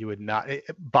capabilities that you would not,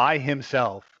 by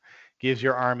himself, gives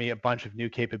your army a bunch of new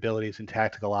capabilities and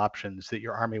tactical options that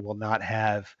your army will not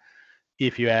have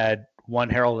if you add 1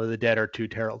 Herald of the Dead or 2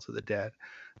 Heralds of the Dead.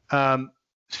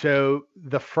 So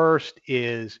the first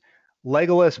is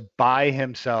Legolas by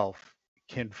himself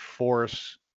can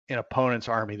force an opponent's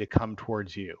army to come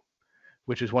towards you,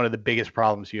 which is one of the biggest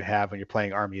problems you have when you're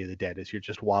playing Army of the Dead, is you're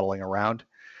just waddling around.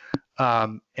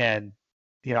 And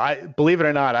I believe it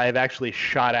or not, I have actually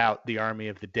shot out the Army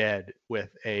of the Dead with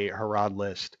a Herald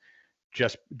list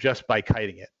just by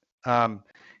kiting it.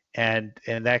 And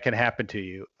that can happen to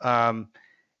you.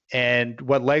 And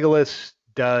what Legolas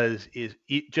does is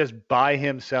just by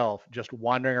himself, just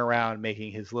wandering around,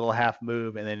 making his little half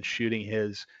move and then shooting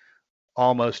his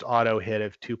almost auto hit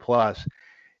of 2+.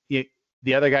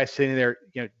 The other guy sitting there,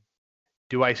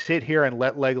 do I sit here and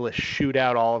let Legolas shoot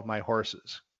out all of my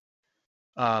horses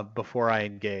before I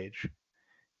engage?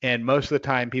 And most of the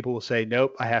time people will say,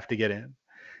 nope, I have to get in.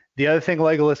 The other thing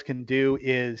Legolas can do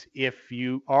is, if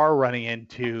you are running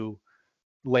into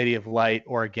Lady of Light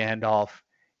or Gandalf,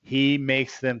 he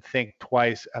makes them think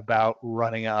twice about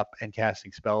running up and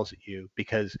casting spells at you,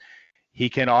 because he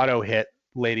can auto hit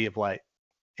Lady of Light,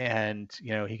 and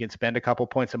he can spend a couple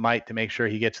points of might to make sure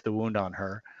he gets the wound on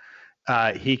her.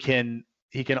 He can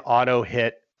auto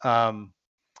hit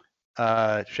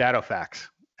Shadowfax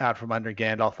out from under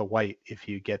Gandalf the White if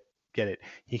you get it.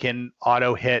 He can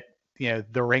auto hit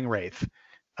the Ring Wraith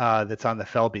that's on the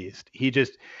Fellbeast.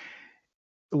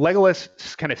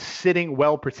 Legolas, kind of sitting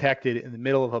well protected in the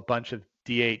middle of a bunch of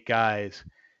D8 guys,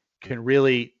 can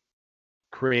really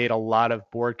create a lot of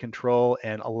board control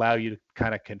and allow you to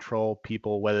kind of control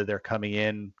people, whether they're coming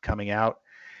in, coming out.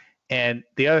 And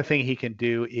the other thing he can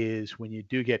do is, when you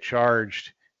do get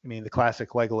charged, I mean, the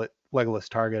classic Legolas'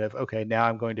 target of, okay, now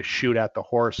I'm going to shoot at the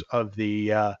horse of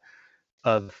the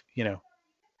Whoever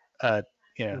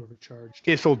charged.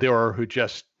 Isildur, who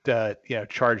just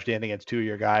charged in against 2 of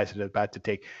your guys and is about to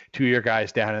take 2 of your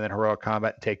guys down, and then heroic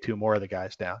combat and take 2 more of the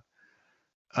guys down.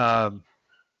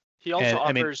 He also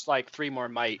offers like 3 more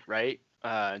might, right?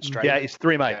 And strike. Yeah, he's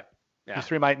 3 might. Yeah. He's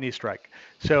 3 might and he's strike.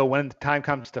 So when the time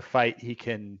comes to fight, he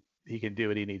can do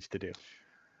what he needs to do.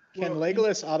 Can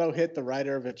Legolas auto hit the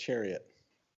rider of a chariot?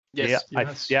 Yes.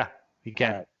 Yeah, he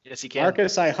can. Right. Yes, he can.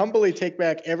 Marcus, I humbly take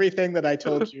back everything that I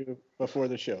told you before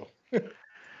the show.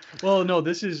 Well, no,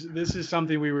 this is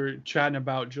something we were chatting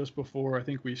about just before I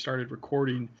think we started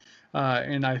recording,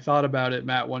 and I thought about it,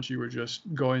 Matt, once you were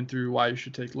just going through why you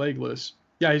should take Legolas.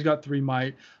 Yeah, he's got 3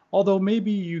 might, although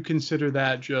maybe you consider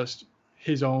that just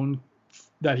his own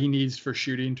that he needs for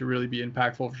shooting to really be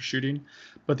impactful for shooting.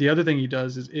 But the other thing he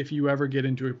does is if you ever get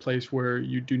into a place where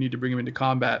you do need to bring him into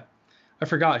combat, I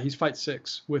forgot he's fight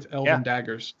 6 with elven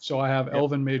daggers. So I have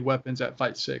elven made weapons at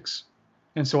fight 6.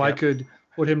 And so I could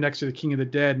put him next to the King of the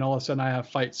Dead, and all of a sudden I have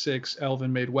fight 6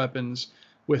 elven made weapons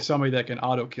with somebody that can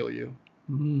auto kill you.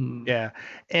 Yeah.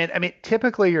 And I mean,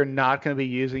 typically you're not going to be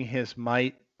using his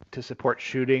might to support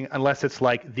shooting unless it's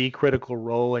like the critical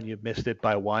roll and you've missed it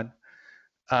by 1.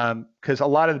 Because a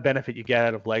lot of the benefit you get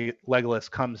out of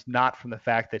Legolas comes not from the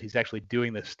fact that he's actually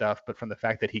doing this stuff, but from the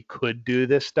fact that he could do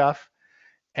this stuff.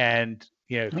 And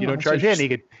if you don't charge in, he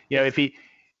could.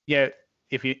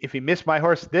 If he missed my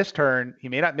horse this turn, he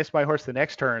may not miss my horse the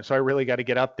next turn. So I really got to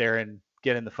get up there and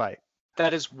get in the fight.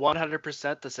 That is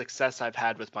 100% the success I've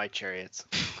had with my chariots.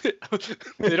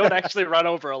 They don't actually run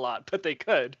over a lot, but they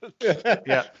could.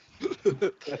 Yeah.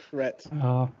 Threat.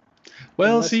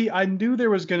 See, I knew there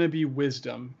was going to be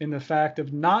wisdom in the fact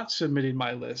of not submitting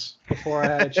my list before I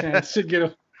had a chance to get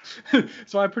a.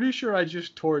 So I'm pretty sure I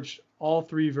just torched all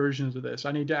 3 versions of this.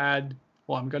 I need to add.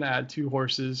 Well, I'm going to add 2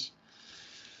 horses.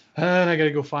 And I got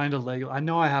to go find a Legolas. I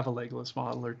know I have a Legolas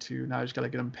model or 2. Now I just got to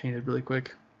get them painted really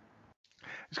quick. I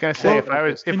was going to say, if I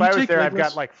was there, Legolas? I've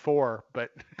got like 4, but.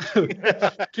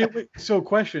 So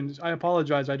questions. I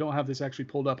apologize. I don't have this actually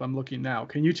pulled up. I'm looking now.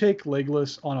 Can you take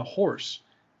Legolas on a horse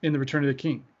in the Return of the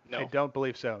King? No. I don't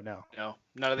believe so. No. No.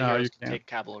 None of the heroes can take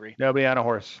cavalry. Nobody on a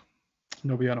horse.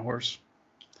 Nobody on a horse.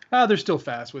 They're still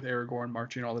fast with Aragorn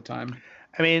marching all the time.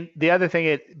 I mean, the other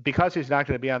thing, because he's not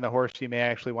going to be on the horse, you may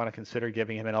actually want to consider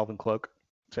giving him an elven cloak,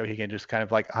 so he can just kind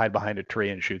of like hide behind a tree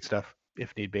and shoot stuff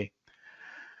if need be.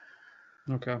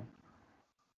 Okay.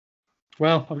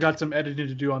 Well, I've got some editing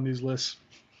to do on these lists.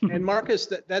 And Marcus,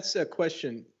 that's a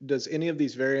question. Does any of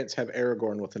these variants have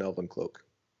Aragorn with an elven cloak?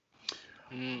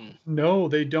 No,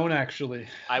 they don't actually.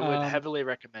 I would heavily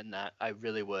recommend that. I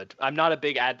really would. I'm not a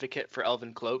big advocate for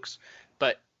elven cloaks,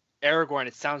 but Aragorn,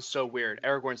 it sounds so weird.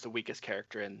 Aragorn's the weakest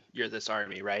character in You're This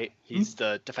Army, right? He's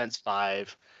the defense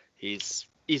 5. He's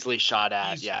easily shot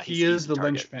at. He is the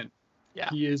linchpin. Yeah.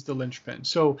 He is the linchpin.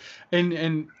 So,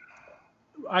 and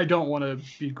I don't want to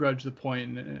begrudge the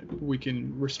point, and we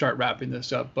can start wrapping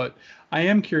this up, but I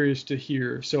am curious to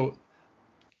hear. So,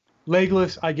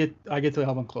 Legolas, I get the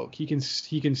elven cloak. He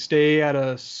can stay at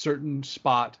a certain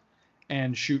spot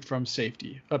and shoot from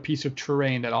safety, a piece of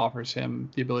terrain that offers him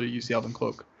the ability to use the elven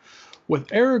cloak. With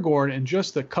Aragorn, in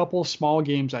just the couple small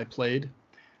games I played,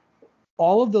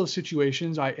 all of those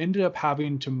situations I ended up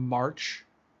having to march,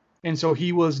 and so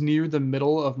he was near the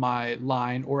middle of my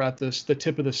line or at the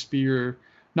tip of the spear,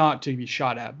 not to be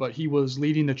shot at, but he was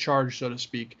leading the charge, so to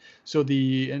speak, so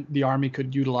the army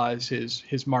could utilize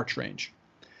his march range.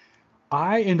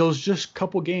 In those just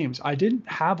couple games, I didn't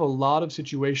have a lot of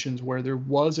situations where there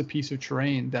was a piece of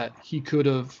terrain that he could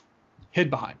have hid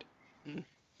behind.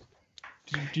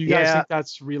 Do you guys think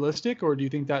that's realistic, or do you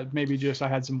think that maybe just I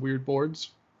had some weird boards?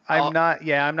 I'm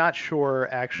not sure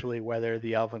actually whether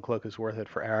the elven cloak is worth it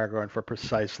for Aragorn for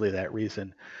precisely that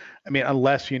reason. I mean,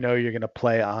 unless you're going to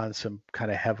play on some kind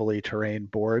of heavily terrain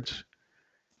boards,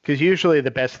 because usually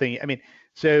the best thing. I mean,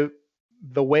 so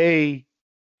the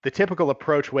typical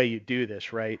approach way you do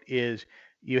this, right, is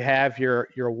you have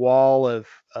your wall of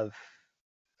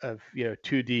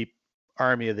 2 deep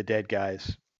army of the dead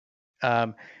guys,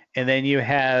 and then you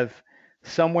have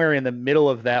somewhere in the middle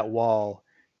of that wall,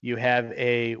 you have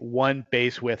a 1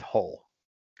 base width hole,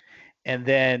 and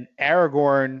then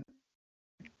Aragorn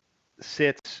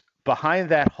sits behind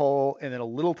that hole and then a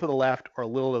little to the left or a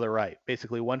little to the right,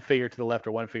 basically 1 figure to the left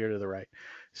or 1 figure to the right.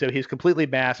 So he's completely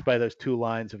masked by those 2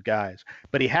 lines of guys,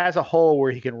 but he has a hole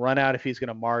where he can run out if he's going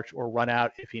to march or run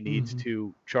out if he needs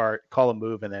to call a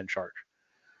move and then charge.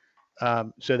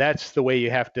 So that's the way you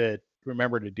have to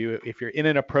remember to do it if you're in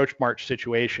an approach march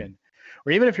situation,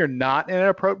 or even if you're not in an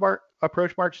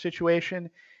approach march situation.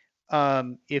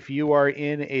 if you are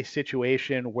in a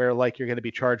situation where like you're going to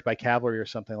be charged by cavalry or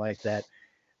something like that,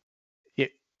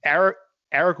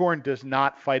 Aragorn does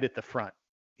not fight at the front.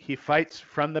 He fights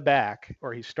from the back,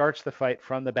 or he starts the fight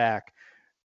from the back,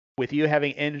 with you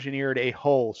having engineered a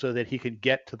hole so that he can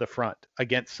get to the front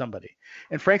against somebody.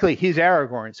 And frankly, he's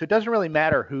Aragorn, so it doesn't really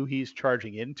matter who he's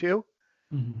charging into,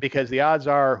 because the odds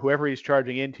are whoever he's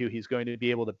charging into, he's going to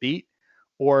be able to beat.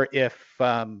 Or if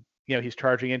he's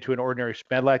charging into an ordinary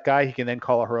Smedlak guy, he can then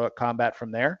call a heroic combat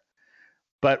from there.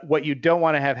 But what you don't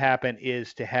want to have happen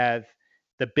is to have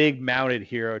the big mounted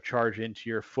hero charge into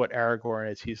your foot Aragorn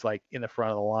as he's like in the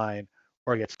front of the line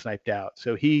or gets sniped out.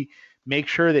 So he makes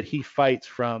sure that he fights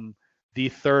from the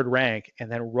third rank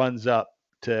and then runs up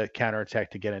to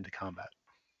counterattack to get into combat.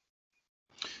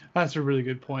 That's a really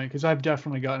good point, because I've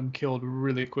definitely gotten killed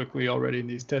really quickly already in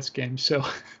these test games. So,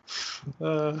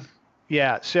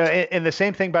 yeah. So, and the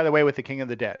same thing, by the way, with the King of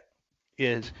the Dead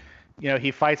is, he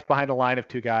fights behind a line of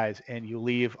two guys, and you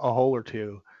leave a hole or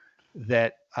two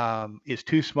that is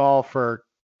too small for,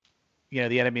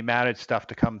 the enemy mounted stuff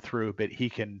to come through, but he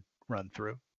can run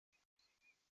through.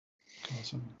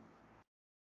 Awesome.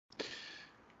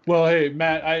 Well, hey,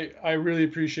 Matt, I really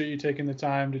appreciate you taking the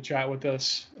time to chat with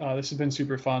us. This has been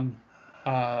super fun.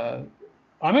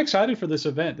 I'm excited for this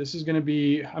event. This is going to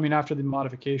be, after the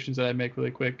modifications that I make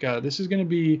really quick, this is going to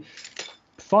be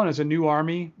fun as a new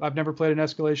army. I've never played an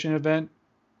Escalation event.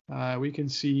 We can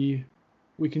see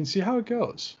how it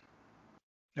goes.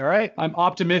 All right. I'm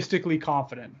optimistically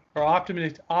confident, or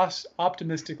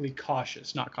optimistically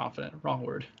cautious, not confident, wrong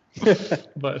word.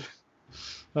 But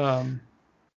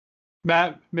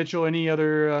Matt, Mitchell, any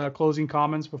other closing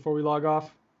comments before we log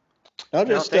off? No,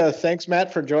 just thanks,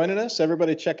 Matt, for joining us.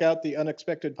 Everybody check out the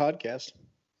Unexpected podcast.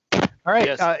 All right.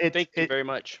 Yes, thank you very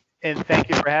much. And thank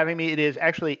you for having me. It is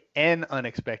actually an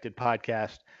Unexpected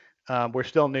podcast. We're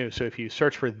still new, so if you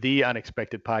search for the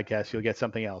Unexpected podcast, you'll get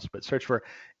something else. But search for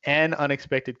an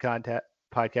Unexpected podcast,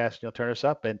 and you'll turn us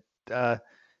up. And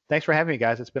thanks for having me,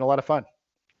 guys. It's been a lot of fun.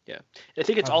 Yeah, I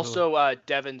think it's also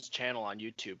Devin's channel on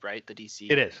YouTube, right? The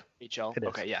DC. It is. HL. It is.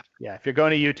 Okay, yeah. Yeah, if you're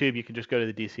going to YouTube, you can just go to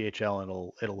the DCHL,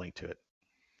 and it'll link to it.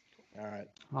 All right.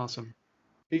 Awesome.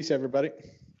 Peace, everybody.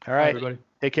 All right. Bye, everybody.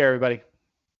 Take care, everybody.